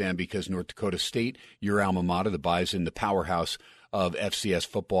FCS fan because North Dakota State, your alma mater, the Bison, the powerhouse of FCS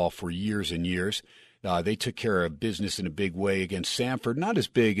football for years and years. They took care of business in a big way against Samford. Not as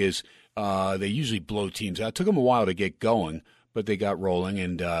big as they usually blow teams out. It took them a while to get going, but they got rolling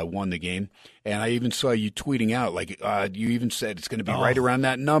and won the game. And I even saw you tweeting out, like you even said it's going to be right around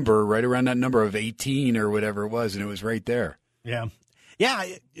that number of 18 or whatever it was, and it was right there. Yeah. Yeah,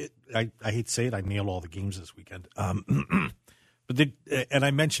 I hate to say it, I nailed all the games this weekend. But and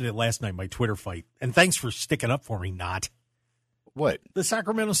I mentioned it last night, my Twitter fight. And thanks for sticking up for me, not. What? The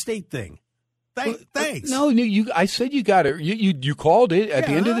Sacramento State thing. Thanks. No, I said you got it. You called it at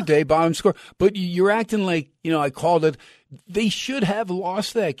the end of the day, bottom score. But you're acting like, I called it. They should have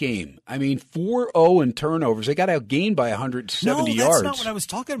lost that game. I mean, 4-0 in turnovers. They got outgained by 170 yards. No, that's not what I was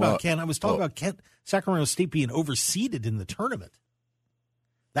talking about, Ken. I was talking about Sacramento State being overseeded in the tournament.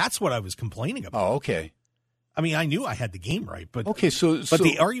 That's what I was complaining about. Oh, okay. I mean, I knew I had the game right, but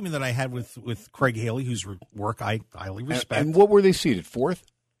the argument that I had with Craig Haley, whose work I highly respect. And what were they seeded? 4th?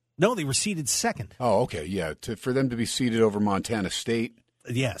 No, they were seeded 2nd. Oh, okay, yeah. For them to be seeded over Montana State.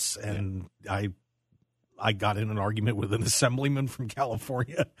 Yes, and I got in an argument with an assemblyman from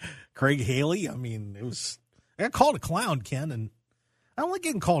California, Craig Haley. I mean, I got called a clown, Ken, and I don't like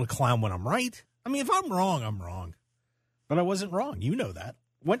getting called a clown when I'm right. I mean, if I'm wrong, I'm wrong. But I wasn't wrong. You know that.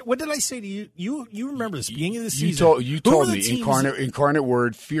 What did I say to you? You remember this beginning of the season? You told me incarnate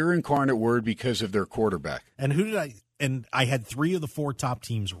word, fear incarnate word because of their quarterback. And who did I? And I had 3 of the 4 top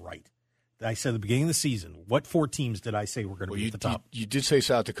teams right. I said at the beginning of the season. What 4 teams did I say were going to be at the top? You did say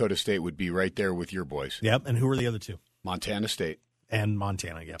South Dakota State would be right there with your boys. Yep. And who were the other 2? Montana State and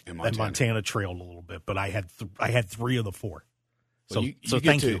Montana. Yep. And Montana trailed a little bit, but I had 3 of the 4. So,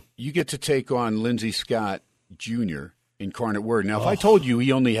 thank you. You get to take on Lindsey Scott Jr. Incarnate word. Now, if I told you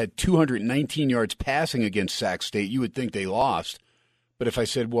he only had 219 yards passing against Sac State, you would think they lost. But if I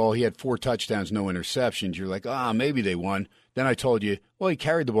said, well, he had 4 touchdowns, no interceptions, you're like, maybe they won. Then I told you, well, he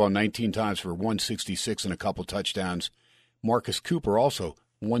carried the ball 19 times for 166 and a couple touchdowns. Marcus Cooper also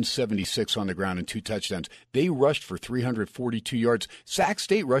 176 on the ground and 2 touchdowns. They rushed for 342 yards. Sac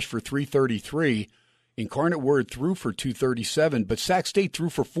State rushed for 333. Incarnate Word threw for 237, but Sac State threw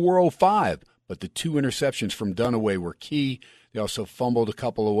for 405. But the 2 interceptions from Dunaway were key. They also fumbled a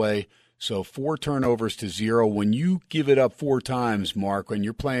couple away. So 4 turnovers to 0. When you give it up 4 times, Mark, when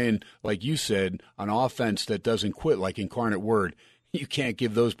you're playing, like you said, an offense that doesn't quit like Incarnate Word, you can't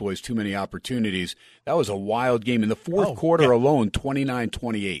give those boys too many opportunities. That was a wild game. In the fourth quarter alone,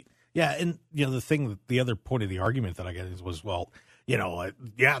 29-28. Yeah, and the other point of the argument that I get was,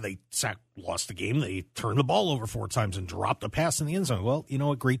 Sac lost the game. They turned the ball over 4 times and dropped a pass in the end zone. Well, you know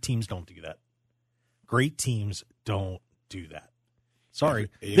what? Great teams don't do that. Great teams don't do that. Sorry.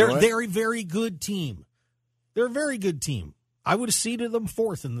 They're a very good team. They're a very good team. I would have seeded them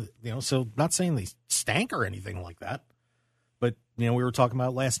 4th so not saying they stank or anything like that. But, we were talking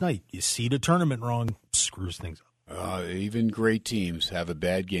about last night. You seed a tournament wrong, screws things up. Even great teams have a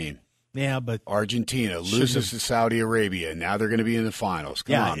bad game. Yeah, but Argentina loses to Saudi Arabia, and now they're going to be in the finals.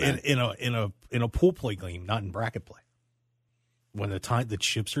 Come on, man. In a pool play game, not in bracket play. When the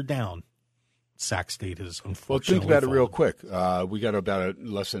chips are down, Sac State is unfortunately. Well, think about it real quick. We got about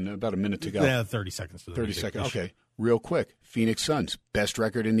a minute to go. Yeah, 30 seconds. 30 seconds. Okay, real quick. Phoenix Suns, best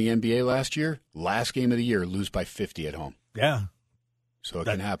record in the NBA last year. Last game of the year, lose by 50 at home. Yeah, so it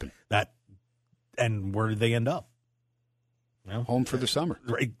can happen. And where did they end up? Home for the summer.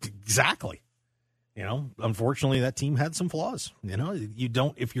 Right, exactly. Unfortunately, that team had some flaws. You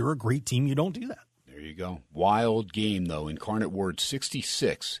don't. If you're a great team, you don't do that. There you go. Wild game though. Incarnate Word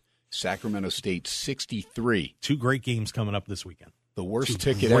 66. Sacramento State 63. 2 great games coming up this weekend. The worst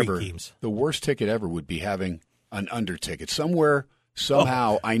ticket ever. Games. The worst ticket ever would be having an under ticket. Somewhere,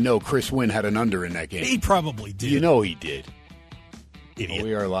 somehow, I know Chris Wynn had an under in that game. He probably did. You know he did. Idiot.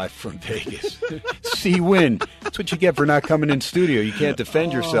 We are live from Vegas. See, Wynn. That's what you get for not coming in studio. You can't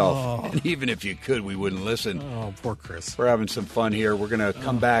defend yourself. And even if you could, we wouldn't listen. Oh, poor Chris. We're having some fun here. We're going to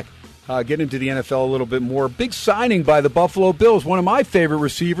come back. Get into the NFL a little bit more. Big signing by the Buffalo Bills. One of my favorite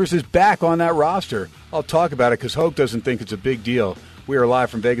receivers is back on that roster. I'll talk about it because Hoke doesn't think it's a big deal. We are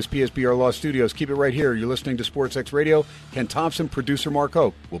live from Vegas PSBR Law Studios. Keep it right here. You're listening to Sportsx Radio. Ken Thomson, producer Mark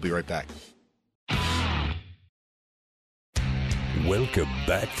Hoke. We'll be right back. Welcome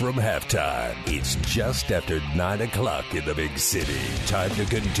back from halftime. It's just after 9 o'clock in the big city. Time to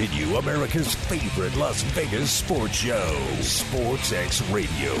continue America's favorite Las Vegas sports show, Sportsx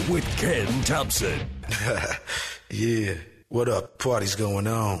Radio with Ken Thomson. Yeah, what up? Party's going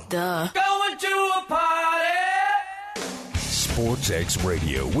on. Duh. Going to a party. Sportsx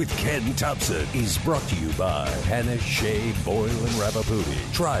Radio with Ken Thomson is brought to you by Hannah, Shea, Boyle, and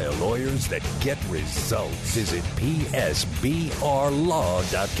Ravaputi. Trial lawyers that get results. Visit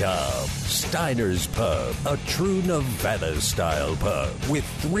PSBRlaw.com. Steiner's Pub, a true Nevada-style pub with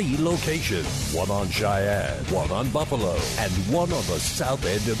 3 locations. One on Cheyenne, one on Buffalo, and one on the south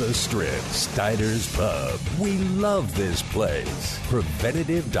end of the Strip. Steiner's Pub. We love this place.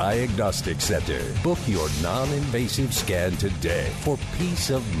 Preventative Diagnostic Center. Book your non-invasive scan today for peace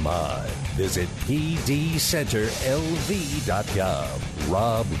of mind. Visit pdcenterlv.com.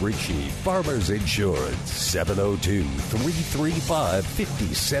 Rob Ritchie, Farmers Insurance,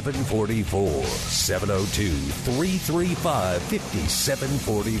 702-335-5744.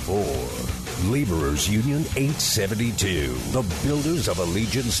 702-335-5744. Laborers Union 872, the builders of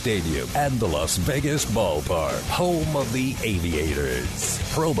Allegiant Stadium and the Las Vegas Ballpark, home of the Aviators.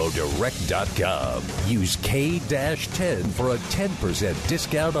 Promodirect.com. Use K-10 for for a 10%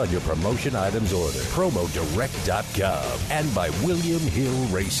 discount on your promotion items order. PromoDirect.com and by William Hill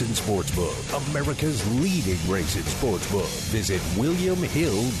Racing Sportsbook, America's leading racing sportsbook. Visit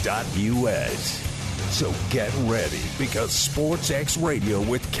WilliamHill.us. So get ready, because Sportsx Radio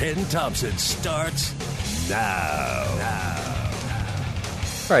with Ken Thomson starts now.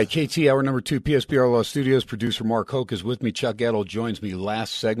 All right, KT, hour number 2, PSBR Law Studios. Producer Mark Hoke is with me. Chuck Gettle joins me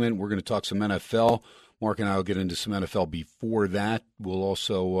last segment. We're going to talk some NFL. Mark and I will get into some NFL before that. We'll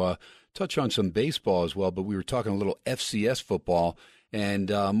also touch on some baseball as well, but we were talking a little FCS football. And,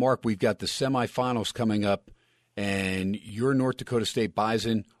 Mark, we've got the semifinals coming up, and your North Dakota State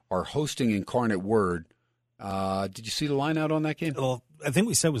Bison are hosting Incarnate Word. Did you see the line out on that game? Well, I think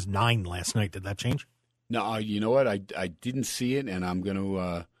we said it was 9 last night. Did that change? No, you know what? I didn't see it, and I'm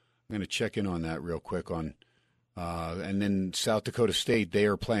gonna check in on that real quick. And then South Dakota State, they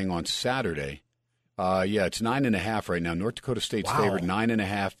are playing on Saturday. It's 9.5 right now. North Dakota State's favored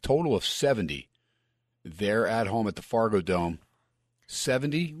 9.5. Total of 70. They're at home at the Fargo Dome.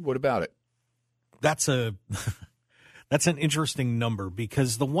 70. What about it? That's an interesting number,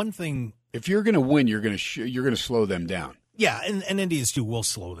 because the one thing, if you're going to win, you're going to slow them down. Yeah, and Indians too will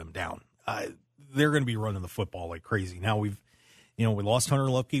slow them down. They're going to be running the football like crazy. Now we lost Hunter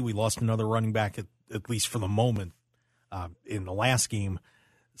Lupke, we lost another running back at least for the moment in the last game.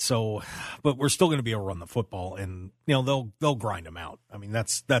 So, but we're still going to be able to run the football, and they'll grind them out. I mean,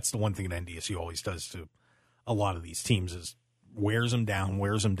 that's the one thing that NDSU always does to a lot of these teams, is wears them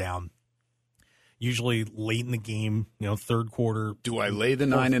down. Usually late in the game, third quarter. Do I lay the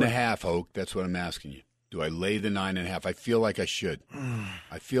 9.5, Hoke? That's what I'm asking you. Do I lay the 9.5? I feel like I should.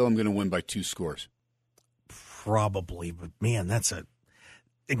 I feel I'm going to win by 2 scores. Probably, but man,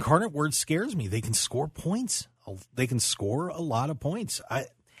 Incarnate Word scares me. They can score points. They can score a lot of points.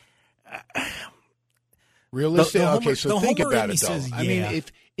 Realistic. Okay, so think about it, though. Says, yeah. I mean,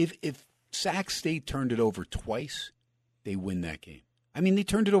 if Sac State turned it over twice, they win that game. I mean, they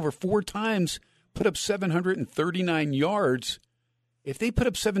turned it over 4 times, put up 739 yards. If they put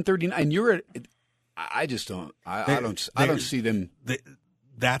up 739, I just don't. I don't see them.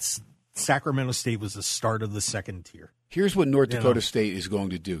 That's Sacramento State was the start of the second tier. Here's what North Dakota State is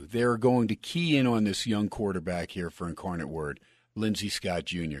going to do. They're going to key in on this young quarterback here for Incarnate Word, Lindsey Scott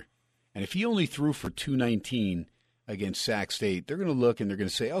Jr. And if he only threw for 219 against Sac State, they're going to look and they're going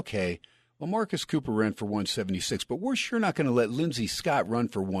to say, okay, well, Marcus Cooper ran for 176, but we're sure not going to let Lindsey Scott run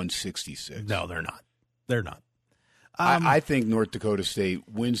for 166. No, they're not. They're not. I think North Dakota State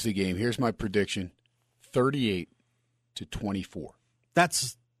wins the game. Here's my prediction. 38-24. That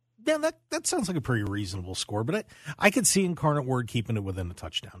sounds like a pretty reasonable score, but I could see Incarnate Word keeping it within a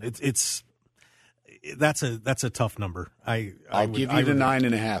touchdown. That's a tough number. I'll give you the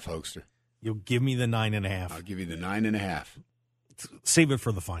 9.5, Hokester. You'll give me the 9.5. I'll give you the 9.5. Save it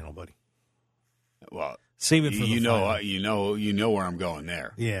for the final, buddy. Well, save it for the final. You know where I'm going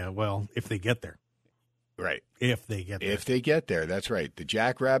there. Yeah, well, if they get there. Right. If they get there. If they get there, that's right. The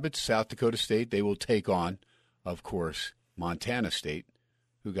Jackrabbits, South Dakota State, they will take on, of course, Montana State,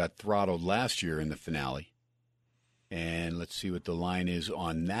 who got throttled last year in the finale. And let's see what the line is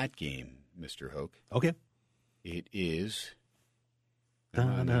on that game, Mr. Hoke. Okay. It is. There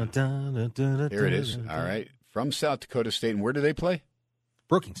it is. All right. From South Dakota State. And where do they play?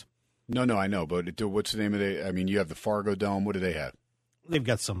 Brookings. No, I know. But what's the name of the? I mean, you have the Fargo Dome. What do they have? They've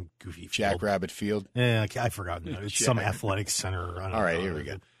got some goofy Jackrabbit Field. Yeah, I forgot. It's some athletic center. All right, here we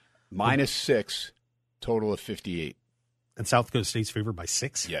go. -6, total of 58. And South Dakota State's favored by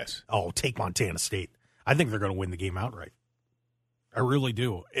 6? Yes. Oh, take Montana State. I think they're going to win the game outright. I really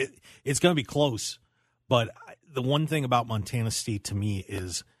do. It's going to be close, but the one thing about Montana State to me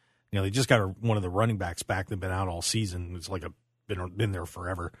is, they just got one of the running backs back. They've been out all season. It's like been there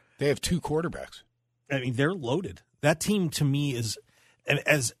forever. They have 2 quarterbacks. I mean, they're loaded. That team to me is,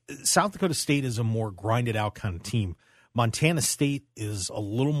 as South Dakota State is a more grinded out kind of team. Montana State is a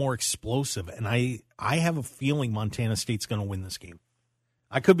little more explosive, and I have a feeling Montana State's going to win this game.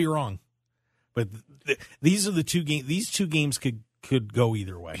 I could be wrong, but these are the 2 games. These 2 games could go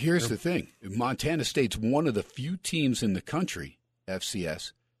either way. Here's the thing. Montana State's one of the few teams in the country,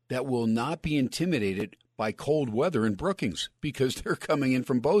 FCS, that will not be intimidated by cold weather in Brookings because they're coming in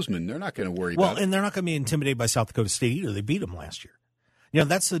from Bozeman. They're not going to worry about it. Well, and they're not going to be intimidated by South Dakota State either. They beat them last year.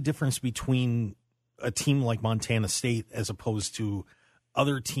 That's the difference between a team like Montana State as opposed to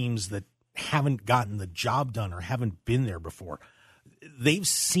other teams that haven't gotten the job done or haven't been there before. They've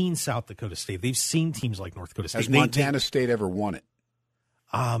seen South Dakota State. They've seen teams like North Dakota State. Has Montana State ever won it?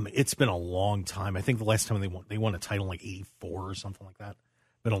 It's been a long time. I think the last time they won a title in like 84 or something like that.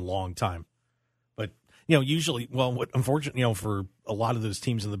 Been a long time. But Usually, unfortunately, for a lot of those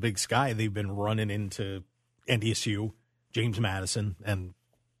teams in the Big Sky, they've been running into NDSU, James Madison, and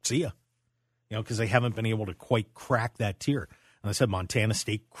see ya. Because they haven't been able to quite crack that tier. And I said Montana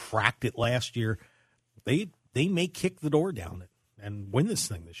State cracked it last year. They may kick the door down and win this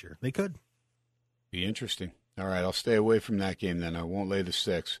thing this year. They could. Be interesting. All right, I'll stay away from that game then. I won't lay the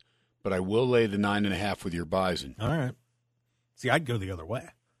 6, but I will lay the 9.5 with your Bison. All right. See, I'd go the other way.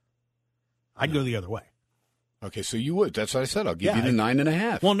 Go the other way. Okay, so you would. That's what I said. I'll give you the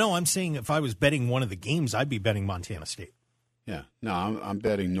 9.5. Well, no, I'm saying if I was betting one of the games, I'd be betting Montana State. Yeah. No, I'm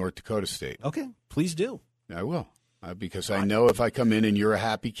betting North Dakota State. Okay, please do. I will. Because I know if I come in and you're a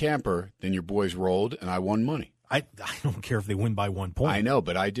happy camper, then your boys rolled and I won money. I don't care if they win by 1 point. I know,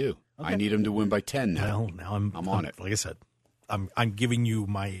 but I do. Okay. I need them to win by 10 now. Well, now I'm on it. Like I said, I'm giving you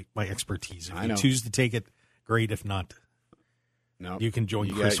my expertise. If you choose to take it, great. If not, no, you can join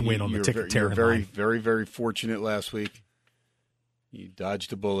Chris Wynn on the ticket tear. You were very, very, very fortunate last week. You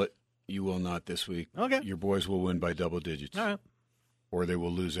dodged a bullet. You will not this week. Okay. Your boys will win by double digits. All right. Or they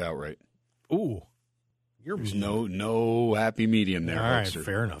will lose outright. Ooh. There's no happy medium there. All right, Huckster.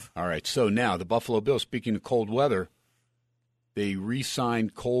 Fair enough. All right, so now the Buffalo Bills, speaking of cold weather, they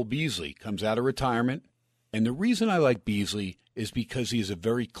re-signed Cole Beasley, comes out of retirement. And the reason I like Beasley is because he is a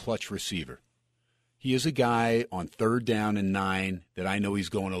very clutch receiver. He is a guy on 3rd down and 9 that I know he's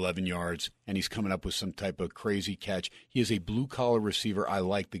going 11 yards, and he's coming up with some type of crazy catch. He is a blue-collar receiver. I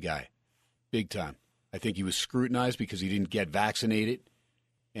like the guy big time. I think he was scrutinized because he didn't get vaccinated.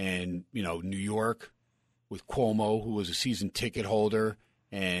 And, New York with Cuomo, who was a season ticket holder,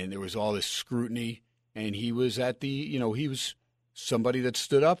 and there was all this scrutiny. And he was at he was somebody that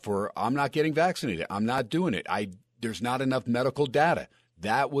stood up for, I'm not getting vaccinated. I'm not doing it. There's not enough medical data.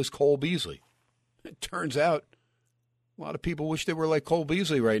 That was Cole Beasley. It turns out a lot of people wish they were like Cole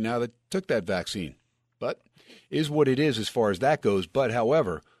Beasley right now that took that vaccine. But is what it is as far as that goes. But,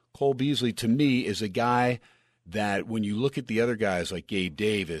 however, Cole Beasley, to me, is a guy that when you look at the other guys like Gabe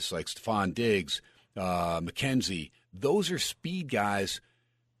Davis, like Stephon Diggs, McKenzie, those are speed guys.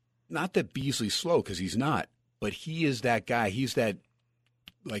 Not that Beasley's slow, because he's not, but he is that guy. He's that,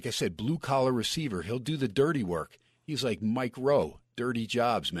 like I said, blue-collar receiver. He'll do the dirty work. He's like Mike Rowe, dirty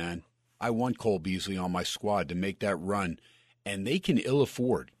jobs, man. I want Cole Beasley on my squad to make that run, and they can ill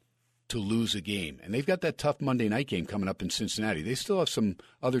afford to lose a game. And they've got that tough Monday night game coming up in Cincinnati. They still have some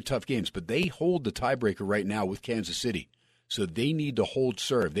other tough games, but they hold the tiebreaker right now with Kansas City. So they need to hold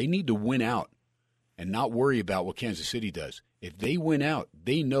serve. They need to win out and not worry about what Kansas City does. If they win out,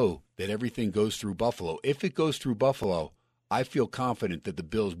 they know that everything goes through Buffalo. If it goes through Buffalo, I feel confident that the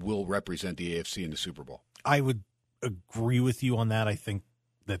Bills will represent the AFC in the Super Bowl. I would agree with you on that. I think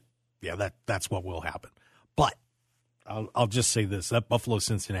that's what will happen. But I'll just say this. That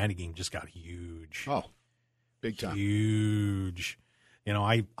Buffalo-Cincinnati game just got huge. Oh, big time. Huge.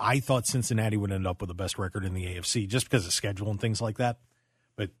 I thought Cincinnati would end up with the best record in the AFC just because of schedule and things like that.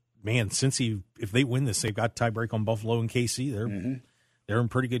 But, man, Cincy, if they win this, they've got tiebreak on Buffalo and KC. They're in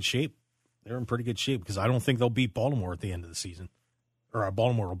pretty good shape. They're in pretty good shape because I don't think they'll beat Baltimore at the end of the season. Or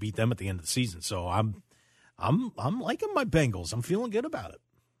Baltimore will beat them at the end of the season. So I'm liking my Bengals. I'm feeling good about it.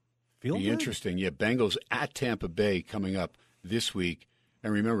 Be interesting. Yeah, Bengals at Tampa Bay coming up this week.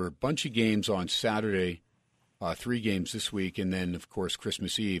 And remember, a bunch of games on Saturday, 3 games this week, and then, of course,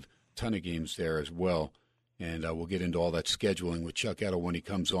 Christmas Eve, ton of games there as well. And we'll get into all that scheduling with Chuck Edel when he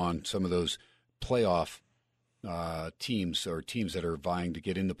comes on. Some of those playoff teams or teams that are vying to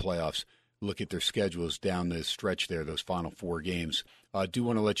get in the playoffs, look at their schedules down the stretch there, those final 4 games. I do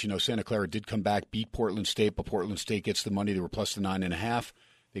want to let you know Santa Clara did come back, beat Portland State, but Portland State gets the money. They were plus the 9.5.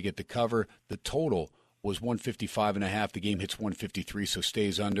 They get the cover. The total was 155.5. The game hits 153, so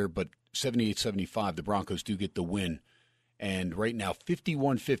stays under. But 78-75, the Broncos do get the win. And right now,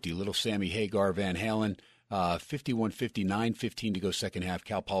 51-50, little Sammy Hagar Van Halen. 51-50, 9:15 to go second half.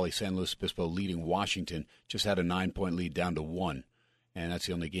 Cal Poly San Luis Obispo leading Washington. Just had a 9-point lead down to 1. And that's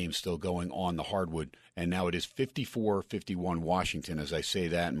the only game still going on the hardwood. And now it is 54-51 Washington as I say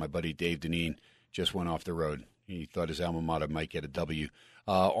that. And my buddy Dave Deneen just went off the road. He thought his alma mater might get a W.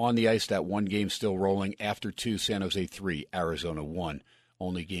 On the ice, that one game still rolling. After 2, San Jose 3, Arizona 1.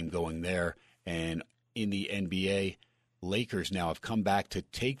 Only game going there. And in the NBA, Lakers now have come back to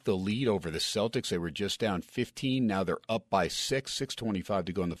take the lead over the Celtics. They were just down 15. Now they're up by 6. 6:25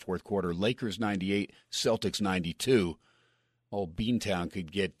 to go in the fourth quarter. Lakers 98, Celtics 92. Old Beantown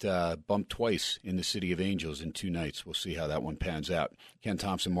could get bumped twice in the City of Angels in 2 nights. We'll see how that one pans out. Ken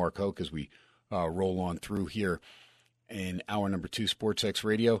Thomson, Mark Hoke, as we roll on through here in hour number 2, SportsX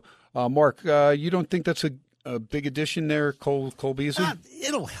Radio. Mark, you don't think that's a big addition there, Cole Beasley?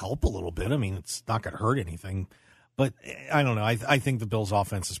 It'll help a little bit. I mean, it's not going to hurt anything. But I don't know. I think the Bills'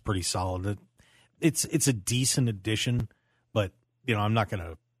 offense is pretty solid. It's a decent addition, but, I'm not going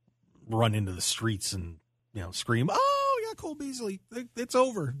to run into the streets and, scream, "Oh, yeah, Cole Beasley, it's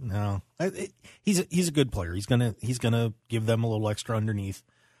over." No. He's a good player. He's gonna give them a little extra underneath,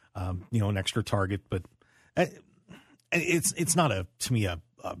 an extra target, but it's not to me a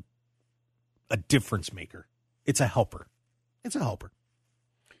difference maker. It's a helper.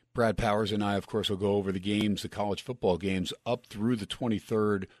 Brad Powers and I, of course, will go over the games, the college football games, up through the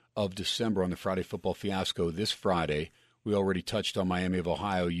 23rd of December on the Friday Football Fiasco this Friday. We already touched on Miami of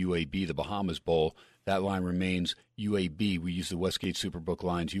Ohio, UAB, the Bahamas Bowl. That line remains UAB. We use the Westgate Superbook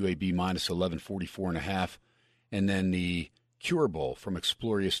lines, UAB minus 11, 44.5. And then the Cure Bowl from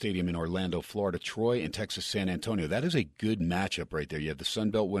Exploria Stadium in Orlando, Florida, Troy and Texas San Antonio. That is a good matchup right there. You have the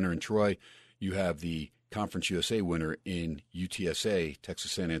Sun Belt winner in Troy. You have the Conference USA winner in UTSA,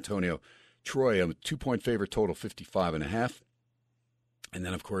 Texas San Antonio. Troy, a 2-point favorite, total 55.5. And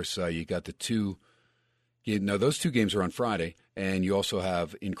then, of course, you got the two. Now, those two games are on Friday, and you also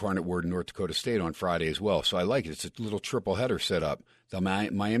have Incarnate Word and North Dakota State on Friday as well. So I like it. It's a little triple header set up. The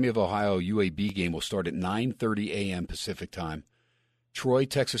Miami of Ohio UAB game will start at 9:30 a.m. Pacific time. Troy,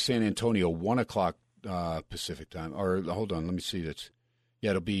 Texas San Antonio, 1 o'clock Pacific time. Or hold on, let me see.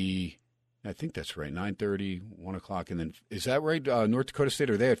 It'll be, I think that's right, 9:30, 1 o'clock. And then, is that right? North Dakota State,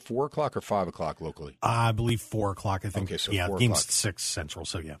 are they at 4 o'clock or 5 o'clock locally? I believe 4 o'clock, I think. Okay, so yeah, 4 game's o'clock. 6 Central,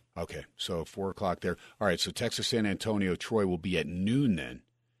 so yeah. Okay, so 4 o'clock there. All right, so Texas San Antonio, Troy will be at noon then.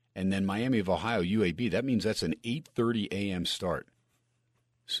 And then Miami of Ohio, UAB, that means that's an 8:30 a.m. start.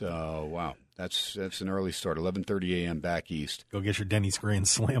 So, wow, that's an early start, 11:30 a.m. back east. Go get your Denny's Grand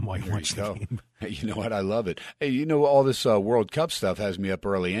Slam while you watch the game. Hey, you know what? I love it. Hey, all this World Cup stuff has me up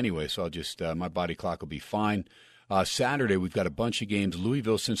early anyway, so I'll just my body clock will be fine. Saturday, we've got a bunch of games,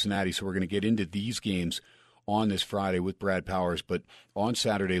 Louisville, Cincinnati, so we're going to get into these games on this Friday with Brad Powers. But on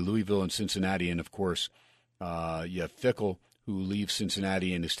Saturday, Louisville and Cincinnati, and, of course, you have Fickle, who leaves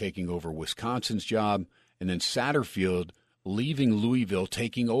Cincinnati and is taking over Wisconsin's job, and then Satterfield leaving Louisville,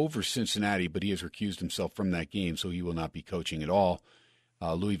 taking over Cincinnati, but he has recused himself from that game, so he will not be coaching at all.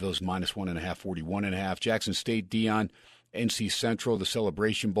 Louisville's minus 1.5, 41.5. Jackson State, Dion, NC Central, the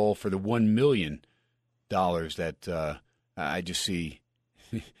Celebration Bowl for the $1 million that I just see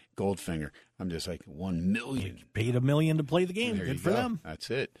Goldfinger. I'm just like, $1 million. Paid $1 million to play the game. There Good for them. That's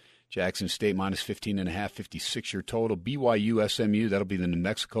it. Jackson State minus 15.5, 56-year total. BYU, SMU, that'll be the New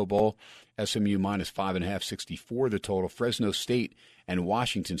Mexico Bowl. SMU minus 5.5, 64 the total. Fresno State and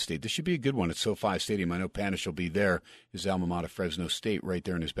Washington State. This should be a good one at SoFi Stadium. I know Panish will be there. His alma mater, Fresno State, right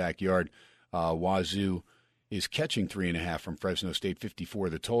there in his backyard. Wazoo is catching 3.5 from Fresno State, 54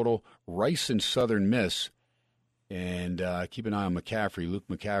 the total. Rice and Southern Miss. And keep an eye on McCaffrey, Luke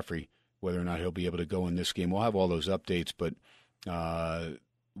McCaffrey, whether or not he'll be able to go in this game. We'll have all those updates, but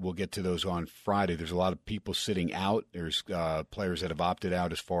we'll get to those on Friday. There's a lot of people sitting out. There's players that have opted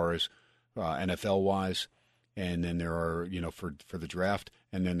out as far as NFL-wise. And then there are, for the draft.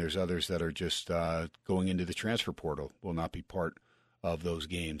 And then there's others that are just going into the transfer portal, will not be part of those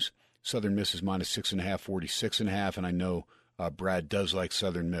games. Southern Miss is minus 6.5, 46.5. And I know Brad does like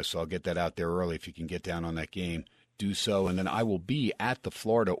Southern Miss, so I'll get that out there early. If you can get down on that game, do so. And then I will be at the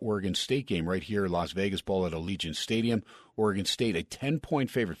Florida-Oregon State game right here, Las Vegas Bowl at Allegiant Stadium. Oregon State, a 10-point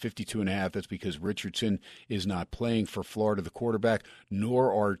favorite, 52.5. That's because Richardson is not playing for Florida, the quarterback,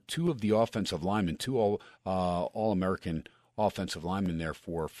 nor are two of the offensive linemen, two All-American offensive linemen there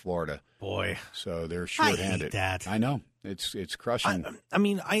for Florida. Boy. So they're shorthanded. I hate that. I know. It's crushing. I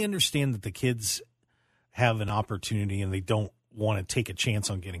mean, I understand that the kids have an opportunity and they don't want to take a chance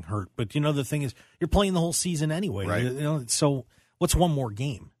on getting hurt. But, the thing is, you're playing the whole season anyway. Right. So what's one more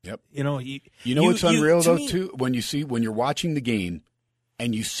game? Yep. What's unreal, though, too? When you're watching the game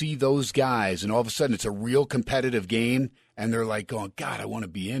and you see those guys and all of a sudden it's a real competitive game and they're like going, God, I want to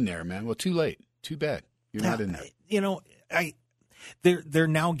be in there, man. Well, too late. Too bad. You're not in there. They're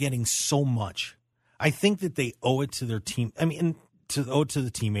now getting so much. I think that they owe it to their team. I mean, owe it to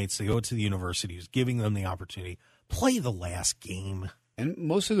the teammates. They owe it to the university who's giving them the opportunity. Play the last game. And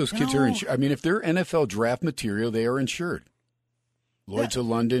most of those kids are insured. I mean, if they're NFL draft material, they are insured. Lloyd's of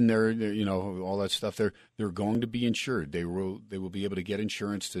London, they're all that stuff. They're going to be insured. They will be able to get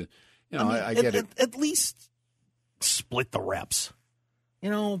insurance to. I get it. At least split the reps.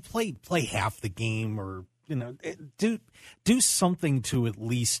 Play half the game or do something to at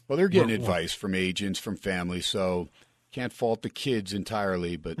least. Well, they're getting advice from agents, from family, so can't fault the kids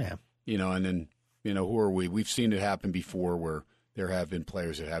entirely. But and then. Who are we? We've seen it happen before where there have been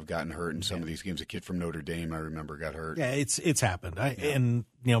players that have gotten hurt in some of these games. A kid from Notre Dame, I remember, got hurt. Yeah, it's happened. And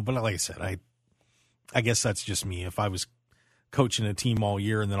but like I said, I guess that's just me. If I was coaching a team all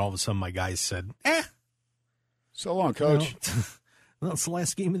year and then all of a sudden my guys said, so long, Coach. Well, it's the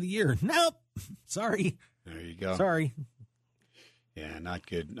last game of the year. Nope. Sorry. There you go. Sorry. Yeah, not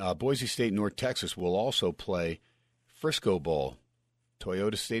good. Boise State, North Texas will also play Frisco Bowl.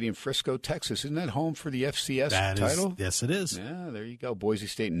 Toyota Stadium, Frisco, Texas. Isn't that home for the FCS title? Yes, it is. Yeah, there you go. Boise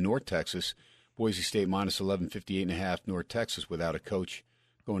State and North Texas. Boise State minus 11, 58.5. North Texas without a coach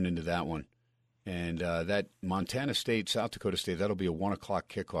going into that one. And that Montana State, South Dakota State, that'll be a 1 o'clock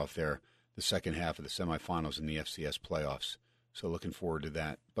kickoff there, the second half of the semifinals in the FCS playoffs. So looking forward to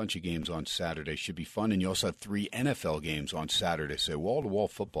that. Bunch of games on Saturday. Should be fun. And you also have 3 NFL games on Saturday. So wall-to-wall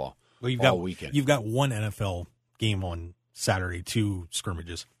football all weekend. You've got 1 NFL game on Saturday, 2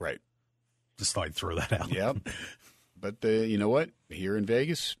 scrimmages. Right. Just thought I'd throw that out. Yep. But you know what? Here in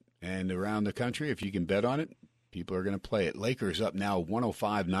Vegas and around the country, if you can bet on it, people are going to play it. Lakers up now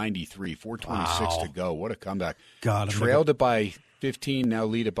 105-93, 4:26 to go. What a comeback. God, Trailed it by 15, now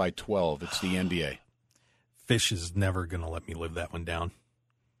lead it by 12. It's the NBA. Fish is never going to let me live that one down.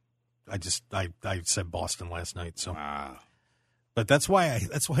 I said Boston last night, so. Wow. But that's why I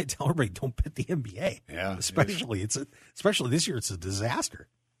tell everybody don't bet the NBA. Yeah, especially this year, it's a disaster.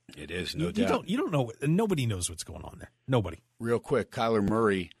 It is, no doubt. You don't know. Nobody knows what's going on there. Nobody. Real quick, Kyler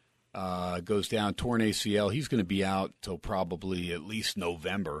Murray goes down, torn ACL. He's going to be out till probably at least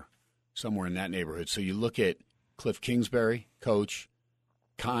November, somewhere in that neighborhood. So you look at Cliff Kingsbury, coach,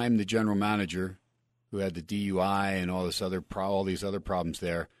 Keim, the general manager, who had the DUI and all these other problems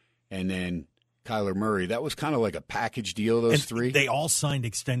there, and then Kyler Murray. That was kind of like a package deal, those three. They all signed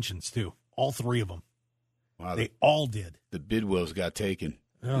extensions, too. All 3 of them. Wow, they all did. The bid wills got taken.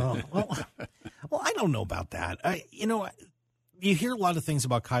 Oh, well, I don't know about that. You hear a lot of things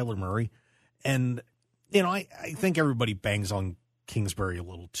about Kyler Murray, and, I think everybody bangs on Kingsbury a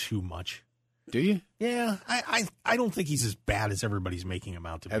little too much. Do you? Yeah. I don't think he's as bad as everybody's making him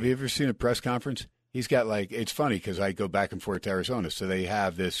out to be. Have you ever seen a press conference? He's got it's funny because I go back and forth to Arizona, so they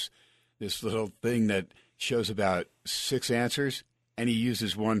have this little thing that shows about 6 answers, and he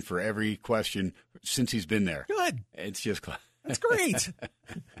uses one for every question since he's been there. Good. It's just that's great.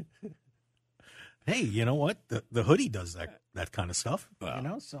 Hey, you know what? The hoodie does that kind of stuff.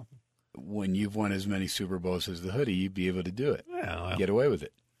 Well, so when you've won as many Super Bowls as the hoodie, you'd be able to do it. Yeah, well, get away with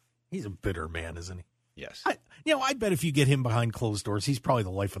it. He's a bitter man, isn't he? Yes. I bet if you get him behind closed doors, he's probably the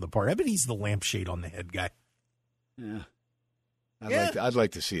life of the party. I bet he's the lampshade on the head guy. Yeah. I'd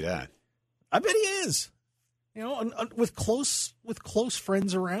like to see that. I bet he is. With close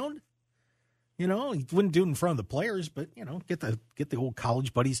friends around. He wouldn't do it in front of the players, but get the old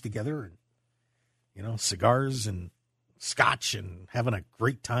college buddies together and cigars and scotch and having a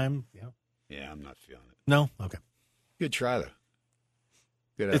great time. Yeah, I'm not feeling it. No? Okay. Good try though.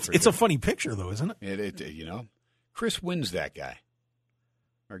 Good effort. It's a funny picture though, isn't it? It Chris wins that guy.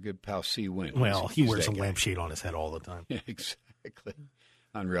 Our good pal C wins. Well, he wears a lampshade on his head all the time. Yeah, exactly.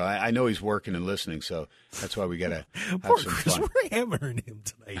 Unreal. I know he's working and listening, so that's why we got to have Poor some Chris, fun. we're hammering him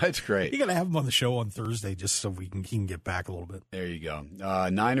tonight. That's great. You got to have him on the show on Thursday just so he can get back a little bit. There you go.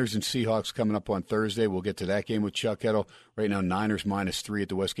 Niners and Seahawks coming up on Thursday. We'll get to that game with Chuck Kettle. Right now, Niners -3 at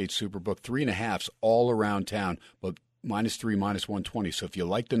the Westgate Superbook. 3.5s all around town, but -3, -120. So if you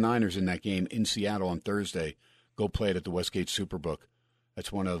like the Niners in that game in Seattle on Thursday, go play it at the Westgate Superbook.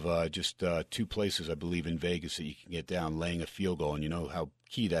 That's one of just 2 places, I believe, in Vegas that you can get down laying a field goal. And you know how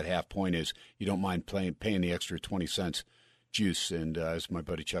key that half point is. You don't mind paying the extra 20 cents juice. And as my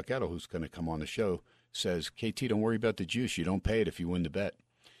buddy Chuck Ettle, who's going to come on the show, says, KT, don't worry about the juice. You don't pay it if you win the bet.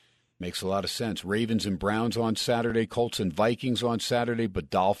 Makes a lot of sense. Ravens and Browns on Saturday, Colts and Vikings on Saturday, but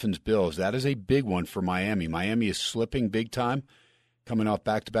Dolphins, Bills. That is a big one for Miami. Miami is slipping big time, coming off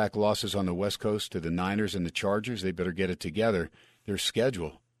back-to-back losses on the West Coast to the Niners and the Chargers. They better get it together. Their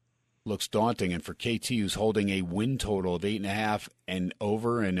schedule looks daunting, and for KT, who's holding a win total of 8.5 and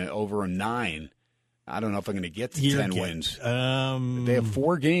over a 9, I don't know if I'm going to get to 10 wins. They have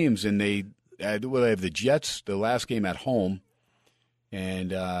 4 games, and they have the Jets, the last game at home, and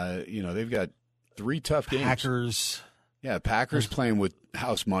they've got 3 tough games. Packers. Yeah, Packers playing with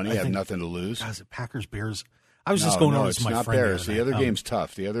house money, have nothing to lose. God, is it Packers Bears? I was just going over to my not friend. Bears. The other game's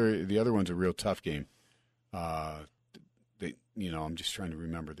tough. The other one's a real tough game. I'm just trying to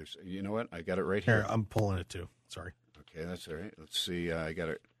remember. There's, you know what? I got it right here. I'm pulling it too. Sorry. Okay, that's all right. Let's see. I got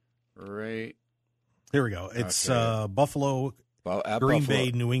it right. Here we go. It's Buffalo, Green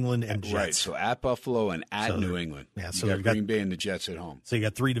Bay, New England, and Jets. Right. So at Buffalo and at New England. Yeah. So you got Green Bay and the Jets at home. So you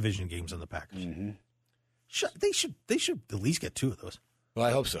got 3 division games on the Packers. Mm-hmm. They should at least get 2 of those. Well,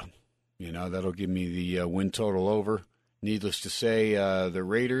 I hope so. That'll give me the win total over. Needless to say, the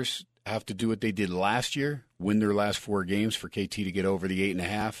Raiders have to do what they did last year, win their last 4 games for KT to get over the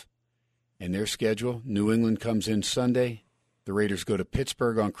 8.5. And their schedule, New England comes in Sunday. The Raiders go to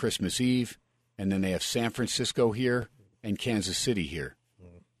Pittsburgh on Christmas Eve. And then they have San Francisco here and Kansas City here.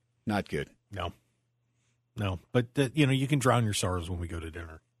 Not good. No. But, you can drown your sorrows when we go to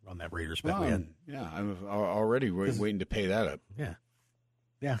dinner on that Raiders bet. Yeah, I'm already waiting to pay that up. Yeah.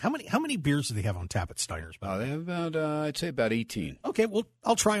 Yeah. How many beers do they have on tap at Steiner's? They have about, I'd say about 18. Okay, well,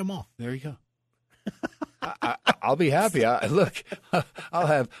 I'll try them all. There you go. I'll be happy. Look, I'll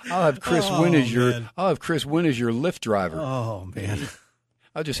have Chris win as your Lyft driver. Oh man,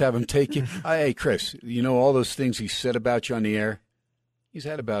 I'll just have him take you. Hey, Chris, all those things he said about you on the air. He's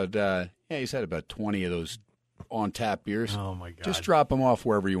had about 20 of those on tap beers. Oh my God! Just drop them off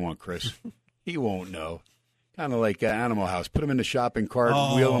wherever you want, Chris. He won't know. Kind of like Animal House. Put him in the shopping cart,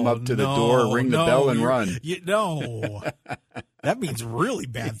 wheel him up to the door, ring the bell, and run. That means really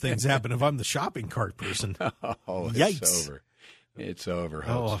bad things happen if I'm the shopping cart person. Oh, yikes! It's over. It's over.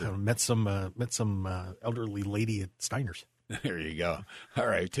 I met some elderly lady at Steiner's. There you go. All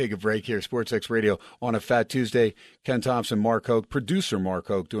right, take a break here. SportsX Radio on a Fat Tuesday. Ken Thomson, Mark Hoke, producer Mark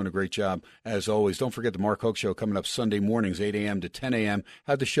Hoke, doing a great job as always. Don't forget the Mark Hoke Show coming up Sunday mornings, 8 a.m. to 10 a.m.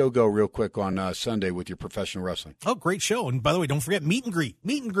 How'd the show go real quick on Sunday with your professional wrestling? Oh, great show. And by the way, don't forget meet and greet.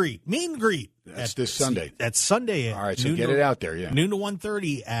 That's this Sunday. That's Sunday. All right, so get it out there, yeah. Noon to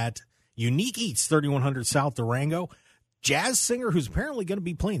 1:30 at Unique Eats, 3100 South Durango. Jazz singer who's apparently going to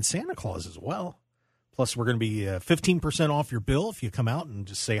be playing Santa Claus as well. Plus, we're going to be 15% off your bill if you come out and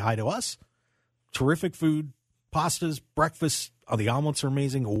just say hi to us. Terrific food, pastas, breakfast. The omelets are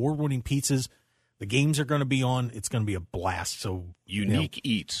amazing. Award-winning pizzas. The games are going to be on. It's going to be a blast. So Unique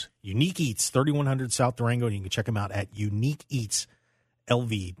Eats, 3100 South Durango. And you can check them out at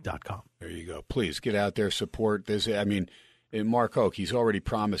uniqueeatslv.com. There you go. Please get out there, support this. I mean, Mark Hoke, he's already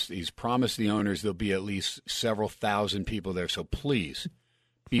promised. He's promised the owners there'll be at least several thousand people there. So please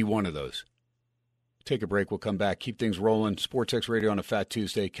be one of those. Take a break. We'll come back. Keep things rolling. SportsX Radio on a Fat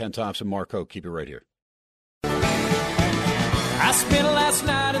Tuesday. Ken Thomson, Mark Hoke. Keep it right here. I spent last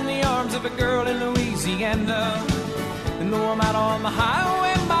night in the arms of a girl in Louisiana. And though I'm out on the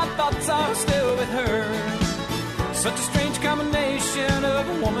highway, my thoughts are still with her. Such a strange combination of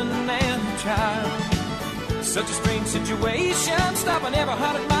a woman and a child. Such a strange situation, stopping every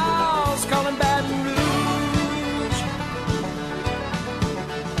 100 miles, calling Baton Rouge.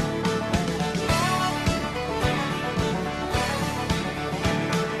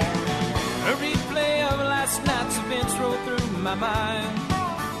 A replay of last night's events roll through my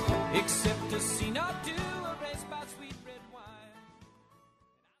mind, except a scene or two erased by sweet red wine.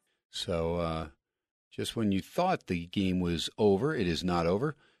 So, just when you thought the game was over, it is not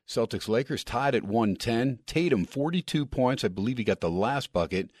over. Celtics-Lakers tied at 110. Tatum, 42 points. I believe he got the last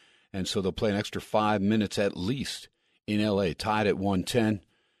bucket, and so they'll play an extra 5 minutes at least in L.A. Tied at 110.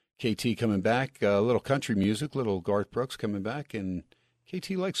 KT coming back, a little country music, little Garth Brooks coming back, and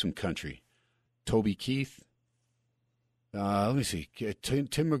KT likes some country. Toby Keith, let me see, Tim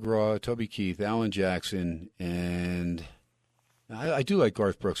McGraw, Toby Keith, Alan Jackson, and I do like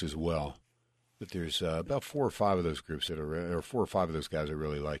Garth Brooks as well. But there's about 4 or 5 of those groups or 4 or 5 of those guys I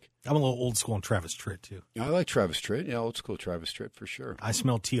really like. I'm a little old school on Travis Tritt, too. I like Travis Tritt. Yeah, old school Travis Tritt for sure. I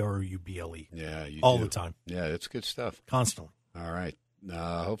smell TRUBLE. Yeah, you all do. the time. Yeah, it's good stuff. Constantly. All right.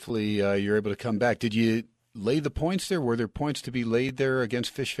 Hopefully you're able to come back. Did you lay the points there? Were there points to be laid there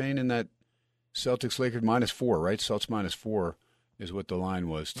against Fishfane in that Celtics-Lakers -4, right? Celts -4 is what the line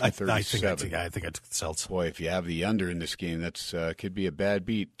was. 237. I think I took the Celts. Boy, if you have the under in this game, that's could be a bad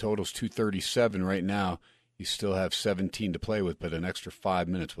beat. Total's 237 right now. You still have 17 to play with, but an extra 5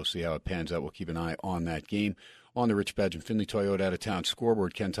 minutes. We'll see how it pans out. We'll keep an eye on that game. On the Rich Badge and Finley Toyota out-of-town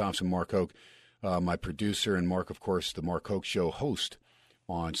scoreboard, Ken Thomson, Mark Hoke, my producer, and Mark, of course, the Mark Hoke Show host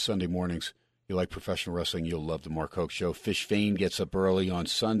on Sunday mornings. You like professional wrestling, you'll love the Mark Hoke Show. Fishfane gets up early on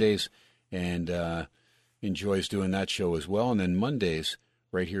Sundays and enjoys doing that show as well. And then Mondays,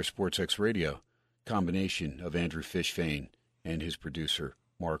 right here, SportsX Radio, combination of Andrew Fishfane and his producer,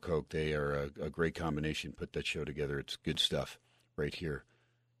 Mark Hoke. They are a great combination. Put that show together. It's good stuff right here.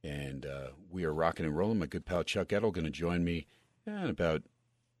 And we are rocking and rolling. My good pal Chuck Edel going to join me in about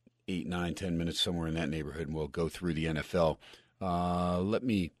 8, 9, 10 minutes, somewhere in that neighborhood, and we'll go through the NFL. Let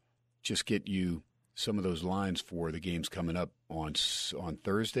me just get you some of those lines for the games coming up on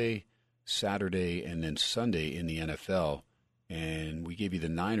Thursday, Saturday, and then Sunday in the NFL. And we gave you the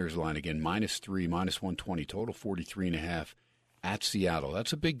Niners line again, -3, -120, total 43.5 at Seattle.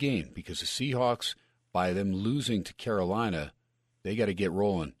 That's a big game because the Seahawks by them losing to Carolina, they got to get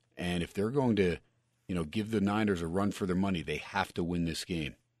rolling. And if they're going to, give the Niners a run for their money, they have to win this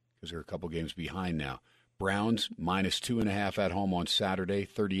game because they're a couple games behind now. Browns -2.5 at home on Saturday,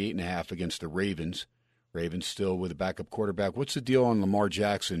 38.5 against the Ravens. Ravens still with a backup quarterback. What's the deal on Lamar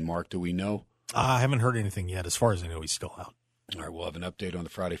Jackson, Mark? Do we know? I haven't heard anything yet. As far as I know, he's still out. All right, we'll have an update on the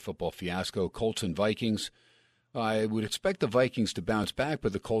Friday football fiasco. Colts and Vikings. I would expect the Vikings to bounce back,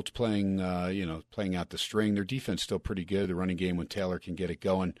 but the Colts playing out the string. Their defense still pretty good. The running game when Taylor can get it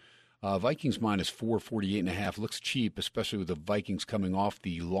going. Vikings -4, 48.5 looks cheap, especially with the Vikings coming off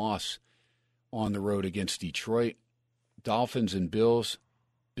the loss on the road against Detroit. Dolphins and Bills.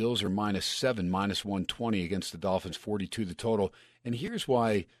 Bills are -7, -120 against the Dolphins, 42 the total. And here's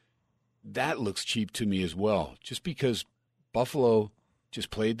why that looks cheap to me as well. Just because Buffalo just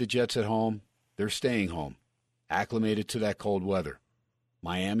played the Jets at home, they're staying home, acclimated to that cold weather.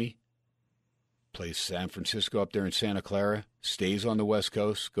 Miami plays San Francisco up there in Santa Clara, stays on the West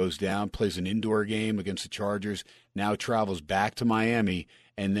Coast, goes down, plays an indoor game against the Chargers, now travels back to Miami,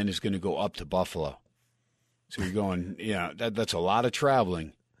 and then is going to go up to Buffalo. So you're going, that's a lot of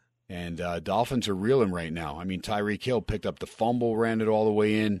traveling. And Dolphins are reeling right now. I mean, Tyreek Hill picked up the fumble, ran it all the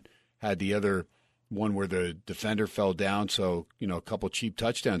way in, had the other one where the defender fell down, so, a couple cheap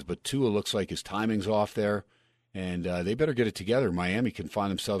touchdowns. But Tua looks like his timing's off there, and they better get it together. Miami can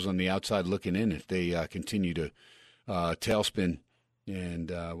find themselves on the outside looking in if they continue to tailspin, and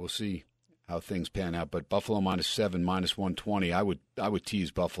we'll see how things pan out. But Buffalo -7, -120. I would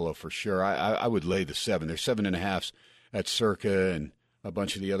tease Buffalo for sure. I would lay the 7. There's 7.5s at Circa and a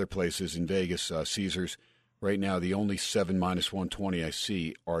bunch of the other places in Vegas, Caesars. Right now, the only 7 -120 I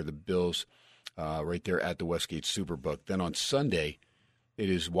see are the Bills right there at the Westgate Superbook. Then on Sunday, it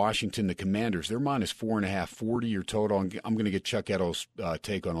is Washington, the Commanders. They're -4.5, 40 your total. I'm going to get Chuck Edel's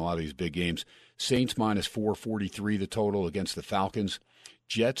take on a lot of these big games. Saints -4, 43 the total against the Falcons.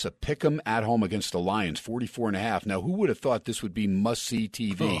 Jets, a pick'em at home against the Lions, 44.5. Now, who would have thought this would be must-see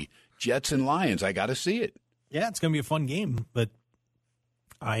TV? Jets and Lions, I got to see it. Yeah, it's going to be a fun game, but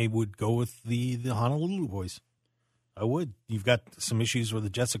I would go with the Honolulu boys. I would. You've got some issues with the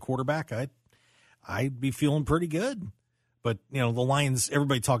Jets at quarterback. I'd be feeling pretty good. But, the Lions,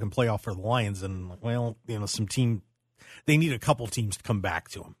 everybody talking playoff for the Lions, and, they need a couple teams to come back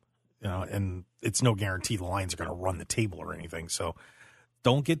to them. And it's no guarantee the Lions are going to run the table or anything. So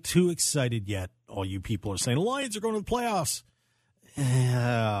don't get too excited yet. All you people are saying, the Lions are going to the playoffs.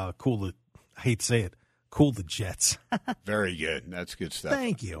 I hate to say it. Cool the Jets. Very good. That's good stuff.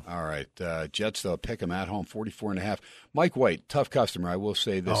 Thank you. All right. Jets, they'll pick them at home, 44.5. Mike White, tough customer. I will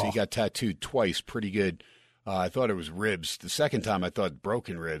say this. He got tattooed twice. Pretty good. I thought it was ribs. The second time I thought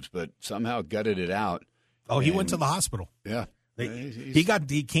broken ribs, but somehow gutted it out. Oh, he went to the hospital. Yeah.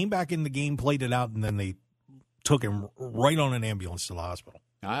 He came back in the game, played it out, and then they took him right on an ambulance to the hospital.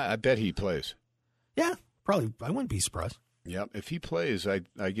 I bet he plays. Yeah, probably. I wouldn't be surprised. Yep. If he plays, I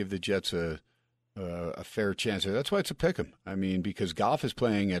give the Jets a fair chance. That's why it's a pick'em. I mean, because Goff is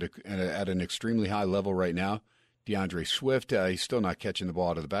playing at an extremely high level right now. DeAndre Swift, he's still not catching the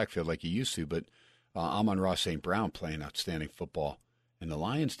ball out of the backfield like he used to, but Amon-Ra St. Brown playing outstanding football. And the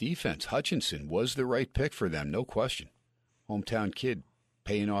Lions' defense, Hutchinson, was the right pick for them, no question. Hometown kid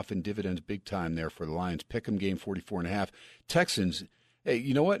paying off in dividends big time there for the Lions. Pick'em game, 44.5. Texans, hey,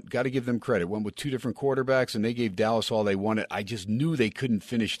 you know what? Got to give them credit. Went with 2 different quarterbacks, and they gave Dallas all they wanted. I just knew they couldn't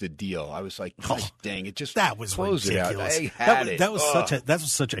finish the deal. I was like, dang, it just that was closed ridiculous. It out. That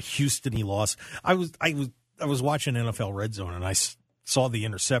was such a Houston-y loss. I was watching NFL Red Zone, and I saw the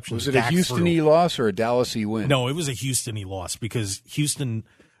interception. Was it a Houston-y loss or a Dallas-y win? No, it was a Houston-y loss because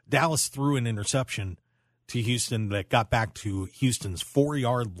Dallas threw an interception to Houston that got back to Houston's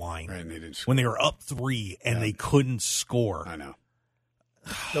 4-yard line when they were up 3 and they couldn't score. I know.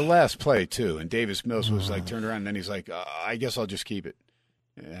 The last play, too, and Davis Mills was turned around, and then he's like, I guess I'll just keep it.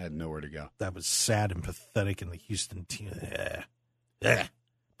 It had nowhere to go. That was sad and pathetic in the Houston team.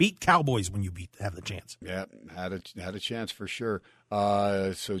 Beat Cowboys when you have the chance. Yeah, had a chance for sure.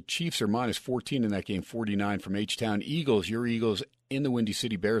 So Chiefs are -14 in that game, 49 from H-Town. Eagles, your Eagles in the Windy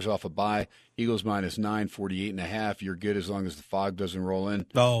City, Bears off a bye. Eagles -9, 48.5. You're good as long as the fog doesn't roll in.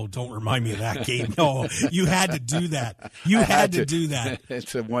 Oh, don't remind me of that game. No, you had to do that. You had to do that.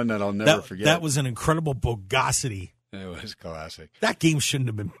 It's a one that I'll never forget. That was an incredible bogosity. It was classic. That game shouldn't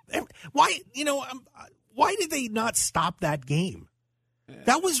have been. Why did they not stop that game?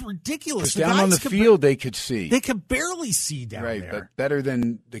 That was ridiculous. Down on the field, they could see. They could barely see down there. Right, but better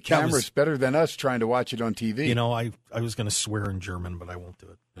than the cameras, better than us trying to watch it on TV. I was going to swear in German, but I won't do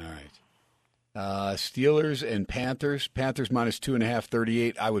it. All right. Steelers and Panthers. Panthers -2.5,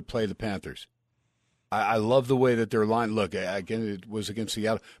 38. I would play the Panthers. I love the way that their line, look, again, it was against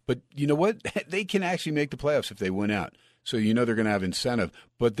Seattle. But you know what? They can actually make the playoffs if they win out. So you know they're going to have incentive.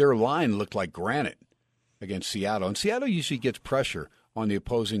 But their line looked like granite against Seattle. And Seattle usually gets pressure on the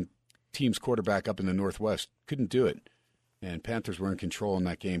opposing team's quarterback up in the Northwest. Couldn't do it. And Panthers were in control in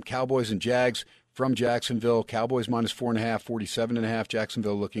that game. Cowboys and Jags from Jacksonville. Cowboys minus 4.5, 47.5.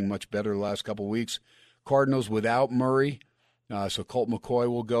 Jacksonville looking much better the last couple of weeks. Cardinals without Murray. So Colt McCoy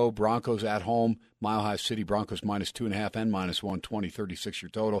will go. Broncos at home. Mile High City. Broncos minus 2.5 and minus 120. 36 your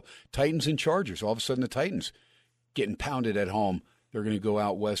total. Titans and Chargers. All of a sudden the Titans getting pounded at home. They're going to go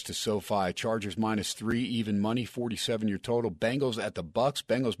out west to SoFi. Chargers minus 3, even money, 47 your total. Bengals at the Bucks.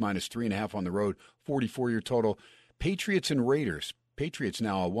 Bengals minus 3.5 on the road, 44 your total. Patriots and Raiders. Patriots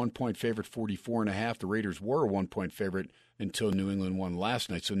now a 1-point favorite, 44.5. The Raiders were a 1-point favorite until New England won last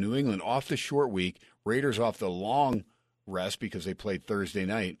night. So New England off the short week. Raiders off the long rest because they played Thursday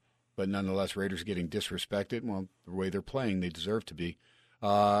night. But nonetheless, Raiders getting disrespected. Well, the way they're playing, they deserve to be.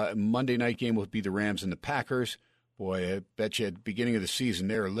 Monday night game will be the Rams and the Packers. Boy, I bet you at the beginning of the season,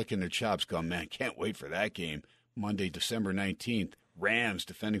 they were licking their chops going, man, can't wait for that game. Monday, December 19th, Rams,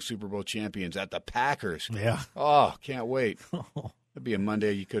 defending Super Bowl champions, at the Packers. Yeah. Oh, can't wait. It'd be a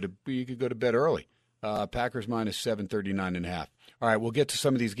Monday you could go to bed early. Packers minus 7, 39.5. All right, we'll get to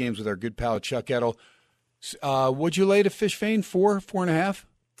some of these games with our good pal Chuck Edel. Would you lay to Fish Fane 4.5?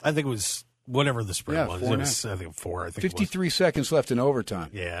 I think it was whatever the spread was. 4.5. It was, I think 4. I think 53 seconds left in overtime.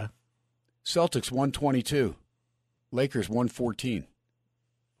 Yeah. Celtics 122. Lakers 114.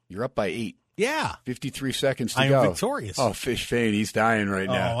 You're up by 8. Yeah. 53 seconds to I go. am victorious. Oh, Fish Fane, he's dying right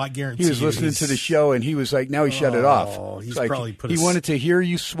now. Oh, I guarantee he was listening to the show, and he was like, now he shut it off. He's like, probably put he wanted to hear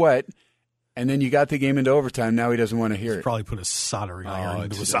you sweat, and then you got the game into overtime. Now he doesn't want to hear it. Probably put a soldering iron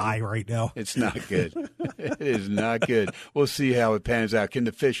into his eye right now. It's not good. It is not good. We'll see how it pans out. Can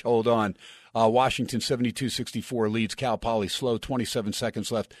the Fish hold on? Washington 72-64 leads Cal Poly slow. 27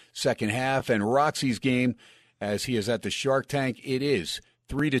 seconds left, second half. And Roxy's game, as he is at the Shark Tank, it is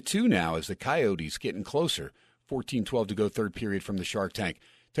 3-2 now as the Coyotes getting closer. 14-12 to go, third period from the Shark Tank.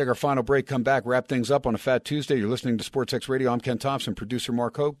 Take our final break, come back, wrap things up on a Fat Tuesday. You're listening to SportsX Radio. I'm Ken Thomson, producer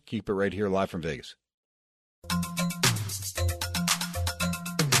Mark Hoke. Keep it right here, live from Vegas. No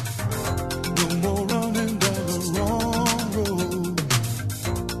more running down the wrong road,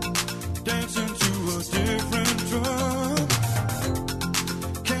 dancing to a different drum.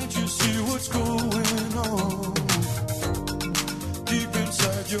 Can't you see what's going on deep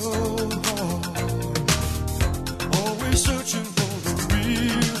inside your heart? Always searching for the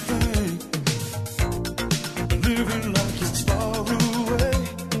real thing, living like it's far away.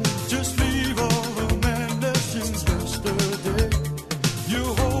 Just leave all the madness since yesterday.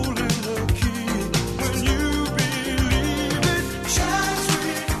 You're holding the key when you believe it. Shine,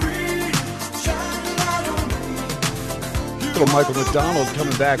 sweet freedom, shine light on me. Little Michael McDonald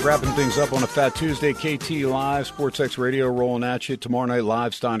coming back, wrapping things up on a Fat Tuesday. KT Live, SportsX Radio rolling at you. Tomorrow night,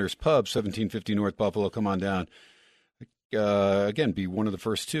 live, Steiner's Pub, 1750 North Buffalo. Come on down. Again, be one of the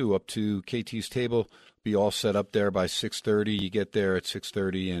first two up to KT's table. Be all set up there by 6:30. You get there at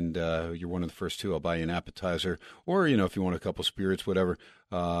 6:30, and you're one of the first two. I'll buy you an appetizer. Or, if you want a couple spirits, whatever,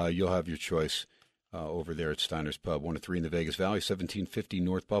 you'll have your choice over there at Steiner's Pub. 1-3 in the Vegas Valley, 1750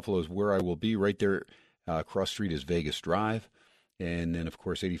 North Buffalo is where I will be. Right there, cross street is Vegas Drive. And then, of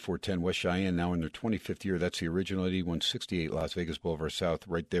course, 8410 West Cheyenne, now in their 25th year. That's the original 8168 Las Vegas Boulevard South,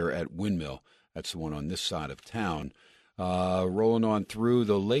 right there at Windmill. That's the one on this side of town. Rolling on through,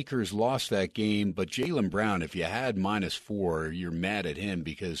 the Lakers lost that game, but Jaylen Brown, if you had -4, you're mad at him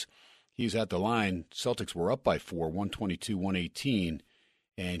because he's at the line. Celtics were up by 4, 122-118,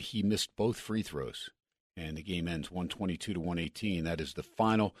 and he missed both free throws. And the game ends 122-118. That is the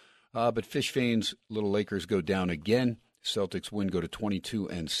final. But Fish Fane's little Lakers go down again. Celtics win, go to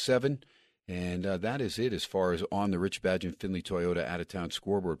 22-7. And that is it as far as on the Rich Badge Finley Toyota out-of-town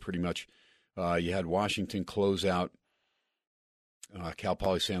scoreboard. Pretty much you had Washington close out Cal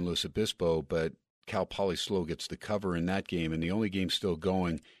Poly San Luis Obispo, but Cal Poly Slow gets the cover in that game. And the only game still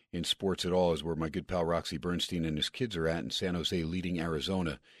going in sports at all is where my good pal Roxy Bernstein and his kids are at in San Jose, leading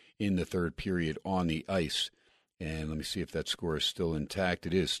Arizona in the third period on the ice. And let me see if that score is still intact.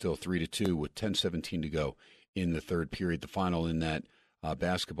 It is still 3-2 with 10:17 to go in the third period. The final in that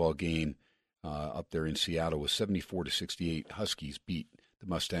basketball game up there in Seattle was 74-68. Huskies beat the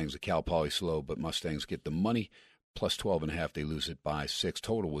Mustangs of Cal Poly Slow, but Mustangs get the money. Plus 12.5, they lose it by 6.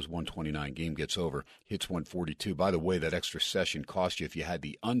 Total was 129. Game gets over. Hits 142. By the way, that extra session cost you if you had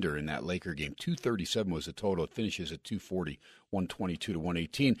the under in that Laker game. 237 was the total. It finishes at 240,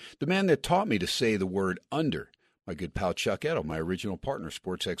 122-118. The man that taught me to say the word under, my good pal Chuck Edel, my original partner,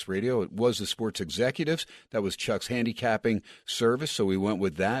 SportsX Radio. It was the Sports Executives. That was Chuck's handicapping service, so we went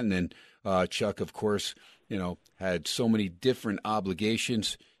with that. And then Chuck, of course, had so many different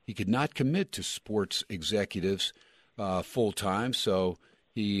obligations. He could not commit to Sports Executives full-time, so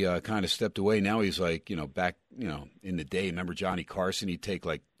he kind of stepped away. Now he's like, back, in the day. Remember Johnny Carson? He'd take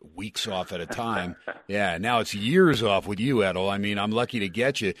like weeks off at a time. Yeah, now it's years off with you, Edel. I mean, I'm lucky to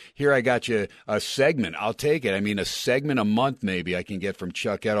get you. Here I got you a segment. I'll take it. I mean, a segment a month maybe I can get from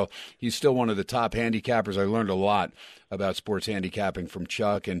Chuck Edel. He's still one of the top handicappers. I learned a lot about sports handicapping from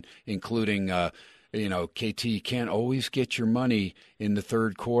Chuck, and including KT, you can't always get your money in the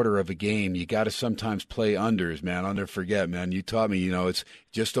third quarter of a game. You got to sometimes play unders, man. I'll never forget, man. You taught me, it's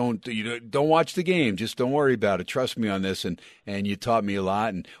just don't watch the game. Just don't worry about it. Trust me on this. And you taught me a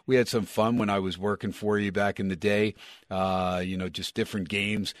lot. And we had some fun when I was working for you back in the day. Just different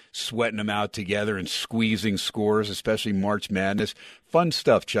games, sweating them out together and squeezing scores, especially March Madness. Fun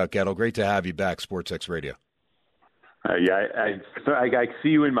stuff, Chuck Edel. Great to have you back, SportsX Radio. I see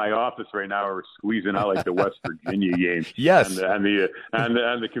you in my office right now. We're squeezing out like the West Virginia game. Yes, on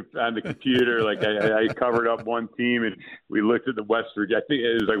the computer. Like I covered up one team and we looked at the West Virginia. I think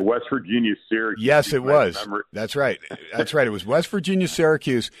it was like West Virginia Syracuse. Yes, it was. That's right. That's right. It was West Virginia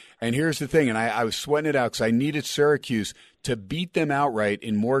Syracuse. And here's the thing. And I was sweating it out because I needed Syracuse to beat them outright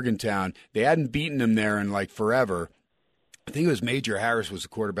in Morgantown. They hadn't beaten them there in like forever. I think it was Major Harris was the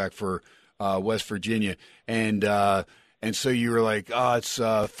quarterback for West Virginia, and so you were like, it's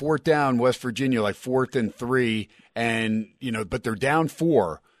fourth down, West Virginia, like 4th and 3, and but they're down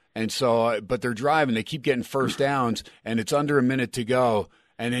 4, and so but they're driving, they keep getting first downs, and it's under a minute to go,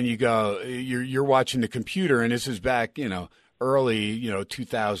 and then you're watching the computer, and this is back early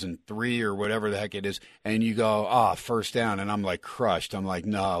 2003 or whatever the heck it is, and you go first down, and I'm like crushed, I'm like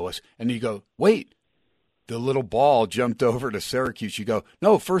no, and you go wait. The little ball jumped over to Syracuse. You go,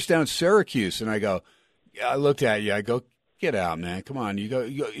 no, first down Syracuse. And I looked at you. I go, get out, man. Come on.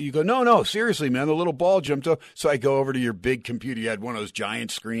 You go, no, seriously, man. The little ball jumped over. So I go over to your big computer. You had one of those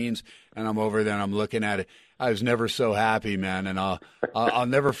giant screens, and I'm over there and I'm looking at it. I was never so happy, man. And I'll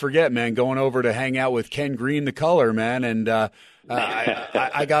never forget, man, going over to hang out with Ken Green, the color, man. And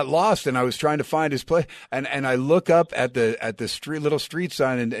I got lost, and I was trying to find his place. And I look up at the little street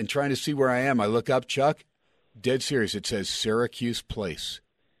sign and trying to see where I am. I look up, Chuck. Dead serious. It says Syracuse Place.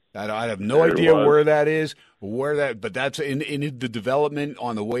 I have no idea where that is, but that's in the development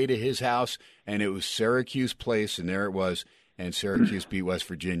on the way to his house, and it was Syracuse Place, and there it was, and Syracuse beat West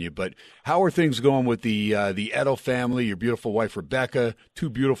Virginia. But how are things going with the Edel family, your beautiful wife Rebecca, 2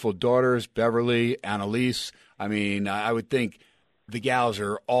 beautiful daughters, Beverly, Annalise? I mean, I would think the gals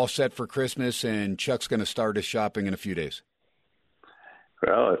are all set for Christmas, and Chuck's going to start his shopping in a few days.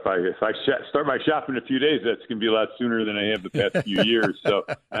 Well, if I start my shopping in a few days, that's going to be a lot sooner than I have the past few years. So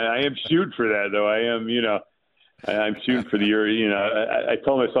I am shooting for that, though. I'm shooting for the year. I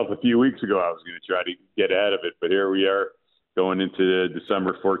told myself a few weeks ago I was going to try to get ahead of it, but here we are going into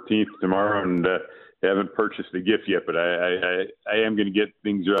December 14th tomorrow, and haven't purchased a gift yet. But I am going to get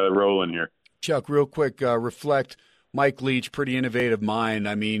things rolling here. Chuck, real quick, reflect. Mike Leach, pretty innovative mind.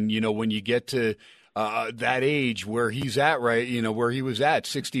 I mean, when you get to that age where he's at, right, where he was at,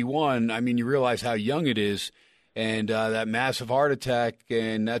 61, I mean, you realize how young it is, and that massive heart attack,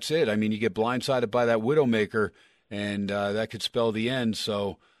 and that's it. I mean, you get blindsided by that widowmaker, and that could spell the end.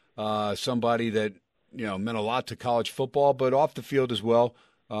 So somebody that, meant a lot to college football, but off the field as well.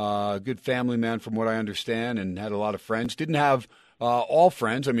 Good family man from what I understand, and had a lot of friends. Didn't have all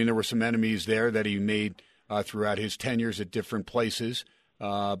friends. I mean, there were some enemies there that he made throughout his tenures at different places.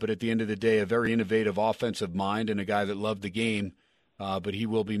 But at the end of the day, a very innovative offensive mind and a guy that loved the game. But he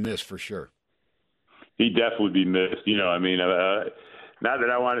will be missed for sure. He'd definitely be missed. Not that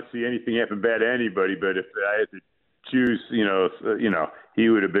I want to see anything happen bad to anybody, but if I had to choose, he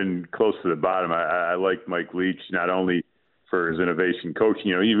would have been close to the bottom. I like Mike Leach, not only for his innovation coaching.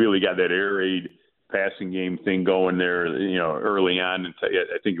 He really got that air raid passing game thing going there, early on. And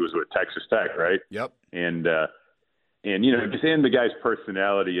I think it was with Texas Tech, right? Yep. And just the guy's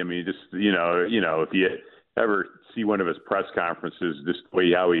personality. I mean, just if you ever see one of his press conferences, just the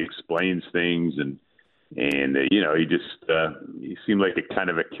way how he explains things, and he seemed like a kind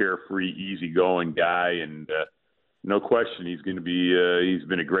of a carefree, easygoing guy, and no question he's going to be. He's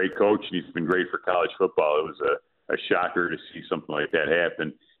been a great coach, and he's been great for college football. It was a shocker to see something like that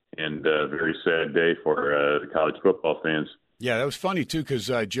happen, and a very sad day for the college football fans. Yeah, that was funny too,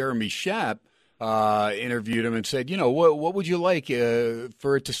 because Jeremy Schaap interviewed him and said, what would you like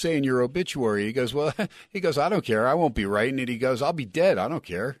for it to say in your obituary? He goes, I don't care. I won't be writing it. He goes, I'll be dead. I don't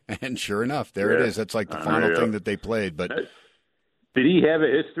care. And sure enough, there it is. That's like the final thing that they played. But did he have a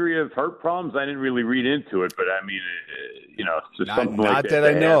history of heart problems? I didn't really read into it, but I mean, it's just something like that. Not that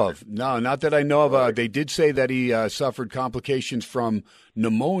I know of. No, not that I know of. They did say that he suffered complications from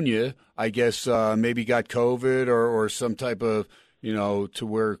pneumonia. I guess maybe got COVID or some type of, to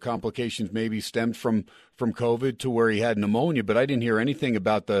where complications maybe stemmed from COVID to where he had pneumonia. But I didn't hear anything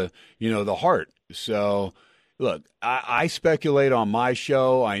about the heart. So, look, I speculate on my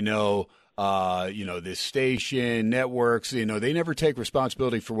show. I know. This station, networks, they never take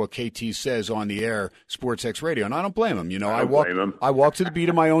responsibility for what KT says on the air, Sportsx Radio, and I don't blame him. I walk to the beat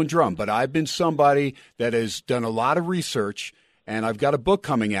of my own drum, but I've been somebody that has done a lot of research, and I've got a book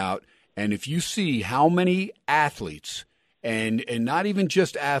coming out, and if you see how many athletes, and not even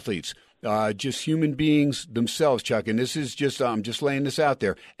just athletes, just human beings themselves, Chuck, and this is just, I'm just laying this out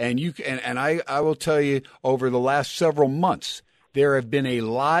there, and I will tell you, over the last several months, there have been a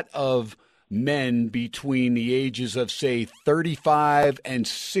lot of men between the ages of, say, 35 and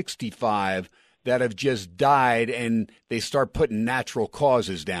 65 that have just died, and they start putting natural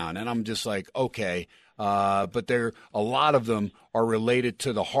causes down. And I'm just like, okay, but a lot of them are related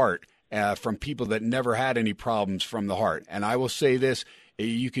to the heart from people that never had any problems from the heart. And I will say this,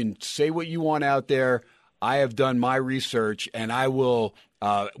 you can say what you want out there. I have done my research, and I will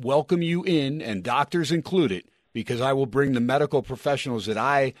welcome you in, and doctors included, because I will bring the medical professionals that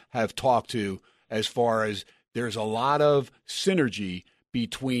I have talked to as far as there's a lot of synergy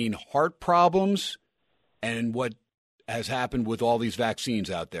between heart problems and what has happened with all these vaccines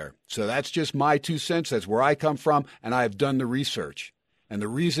out there. So that's just my 2 cents. That's where I come from, and I have done the research. And the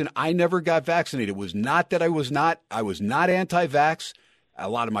reason I never got vaccinated was not that I was not anti-vax. A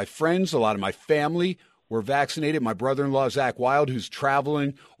lot of my friends, a lot of my family were vaccinated. My brother-in-law, Zach Wild, who's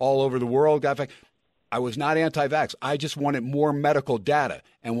traveling all over the world, got vaccinated. I was not anti-vax. I just wanted more medical data.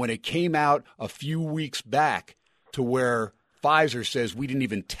 And when it came out a few weeks back to where Pfizer says we didn't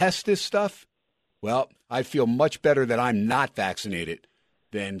even test this stuff, well, I feel much better that I'm not vaccinated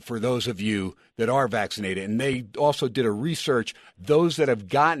than for those of you that are vaccinated. And they also did a research. Those that have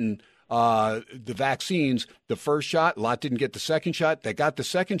gotten the vaccines, the first shot, a lot didn't get the second shot. That got the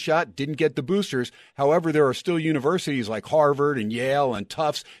second shot, didn't get the boosters. However, there are still universities like Harvard and Yale and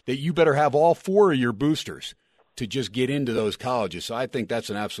Tufts that you better have all 4 of your boosters to just get into those colleges. So I think that's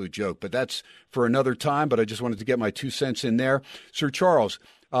an absolute joke. But that's for another time, but I just wanted to get my 2 cents in there. Sir Charles,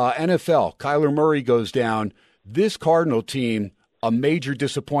 NFL, Kyler Murray goes down. This Cardinal team, a major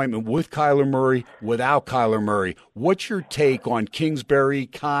disappointment with Kyler Murray, without Kyler Murray. What's your take on Kingsbury,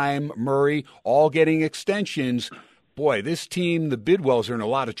 Keim, Murray, all getting extensions? Boy, this team, the Bidwells, are in a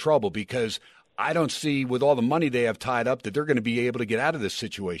lot of trouble because I don't see, with all the money they have tied up, that they're going to be able to get out of this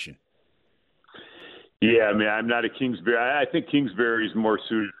situation. Yeah, I mean, I'm not a Kingsbury. I think Kingsbury is more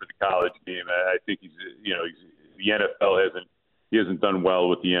suited for the college game. I think the NFL hasn't done well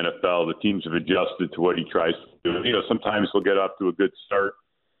with the NFL. The teams have adjusted to what he tries to do. Sometimes he'll get off to a good start,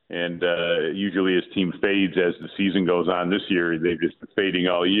 and usually his team fades as the season goes on. This year, they've just been fading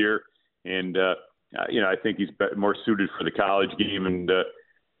all year. And, I think he's more suited for the college game. And,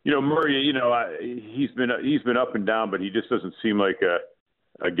 Murray, he's been up and down, but he just doesn't seem like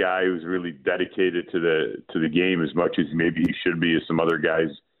a guy who's really dedicated to the game as much as maybe he should be as some other guys.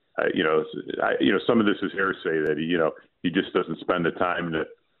 Some of this is hearsay that he just doesn't spend the time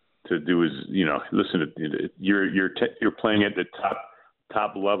to do his, listen, you're playing at the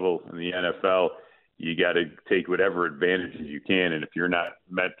top level in the NFL. You got to take whatever advantages you can. And if you're not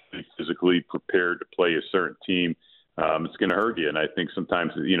mentally, physically prepared to play a certain team, it's going to hurt you. And I think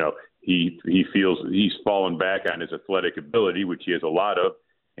sometimes, he feels he's fallen back on his athletic ability, which he has a lot of,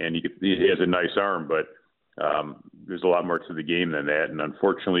 and he has a nice arm, but there's a lot more to the game than that. And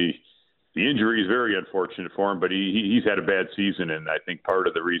unfortunately, the injury is very unfortunate for him, but he's had a bad season, and I think part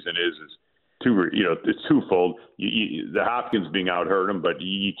of the reason is it's twofold. The Hopkins being out hurt him, but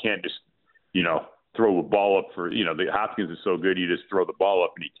you can't just throw a ball up for the Hopkins is so good you just throw the ball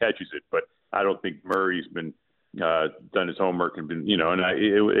up and he catches it. But I don't think Murray's been done his homework and been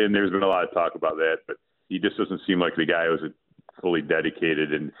and there's been a lot of talk about that, but he just doesn't seem like the guy who's fully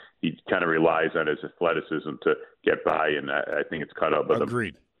dedicated, and he kind of relies on his athleticism to get by, and I think it's caught up with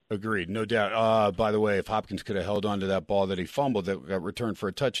him. Agreed, no doubt. By the way, if Hopkins could have held on to that ball that he fumbled that got returned for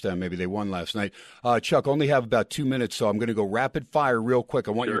a touchdown, maybe they won last night. Chuck, only have about 2 minutes, so I'm going to go rapid fire real quick.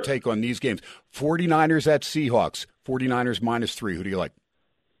 I want your take on these games. 49ers at Seahawks. 49ers -3. Who do you like?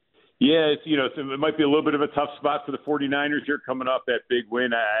 Yeah, it might be a little bit of a tough spot for the 49ers here coming off that big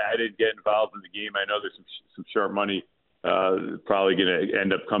win. I didn't get involved in the game. I know there's some sharp money probably going to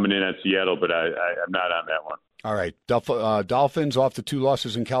end up coming in at Seattle, but I'm not on that one. All right. Dolphins off the 2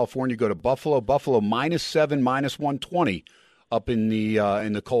 losses in California go to Buffalo. Buffalo -7, -120 up in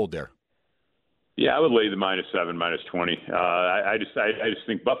the cold there. Yeah, I would lay the -7, -20. I just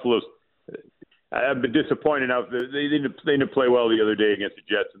think Buffalo's. I've been disappointed now. They didn't play well the other day against the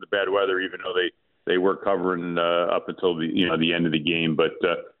Jets in the bad weather, even though they were covering up until the end of the game. But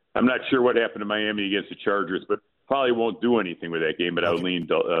I'm not sure what happened to Miami against the Chargers, but probably won't do anything with that game. But I would lean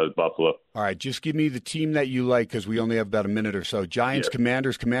Buffalo. All right, just give me the team that you like because we only have about a minute or so. Giants, yeah.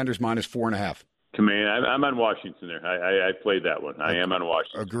 Commanders -4.5. I'm on Washington there. I played that one. I am on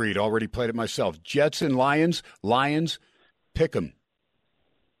Washington. Agreed. Already played it myself. Jets and Lions. Pick 'em.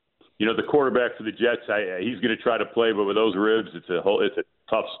 The quarterback for the Jets, he's going to try to play, but with those ribs, it's a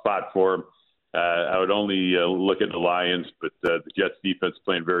tough spot for him. I would only look at the Lions, but the Jets defense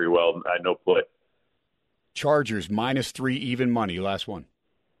playing very well. I know play. Chargers -3 even money. Last one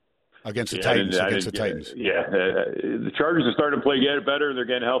against the Titans. Yeah, the Chargers are starting to play better, and they're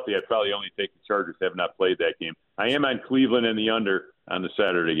getting healthy. I'd probably only take the Chargers. Have not played that game. I am on Cleveland and the under on the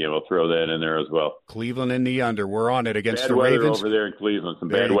Saturday game. I'll throw that in there as well. Cleveland in the under. We're on it against the Ravens. Ravens. Over there in Cleveland. Some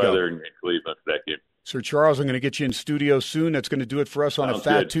bad weather in Cleveland for that game. Sir Charles, I'm going to get you in studio soon. That's going to do it for us on a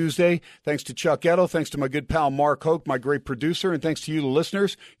Fat Tuesday. Thanks to Chuck Edo. Thanks to my good pal Mark Hoke, my great producer. And thanks to you, the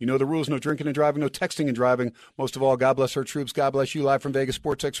listeners. You know the rules. No drinking and driving. No texting and driving. Most of all, God bless our troops. God bless you. Live from Vegas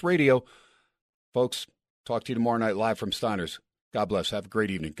Sportsx Radio. Folks, talk to you tomorrow night live from Steiner's. God bless. Have a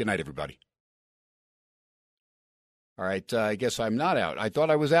great evening. Good night, everybody. All right, I guess I'm not out. I thought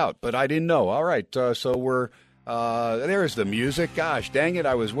I was out, but I didn't know. All right, so we're there's the music. Gosh, dang it,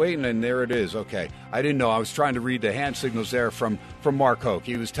 I was waiting, and there it is. Okay, I didn't know. I was trying to read the hand signals there from Mark Hoke.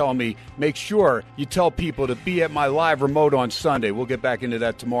 He was telling me, make sure you tell people to be at my live remote on Sunday. We'll get back into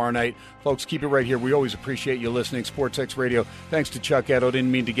that tomorrow night. Folks, keep it right here. We always appreciate you listening. Sportsx Radio. Thanks to Chuck Edo.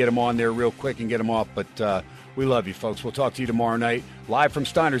 Didn't mean to get him on there real quick and get him off, but we love you, folks. We'll talk to you tomorrow night. Live from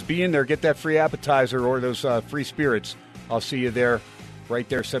Steiner's. Be in there. Get that free appetizer or those free spirits. I'll see you there, right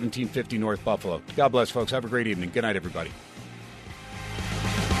there, 1750 North Buffalo. God bless, folks. Have a great evening. Good night, everybody.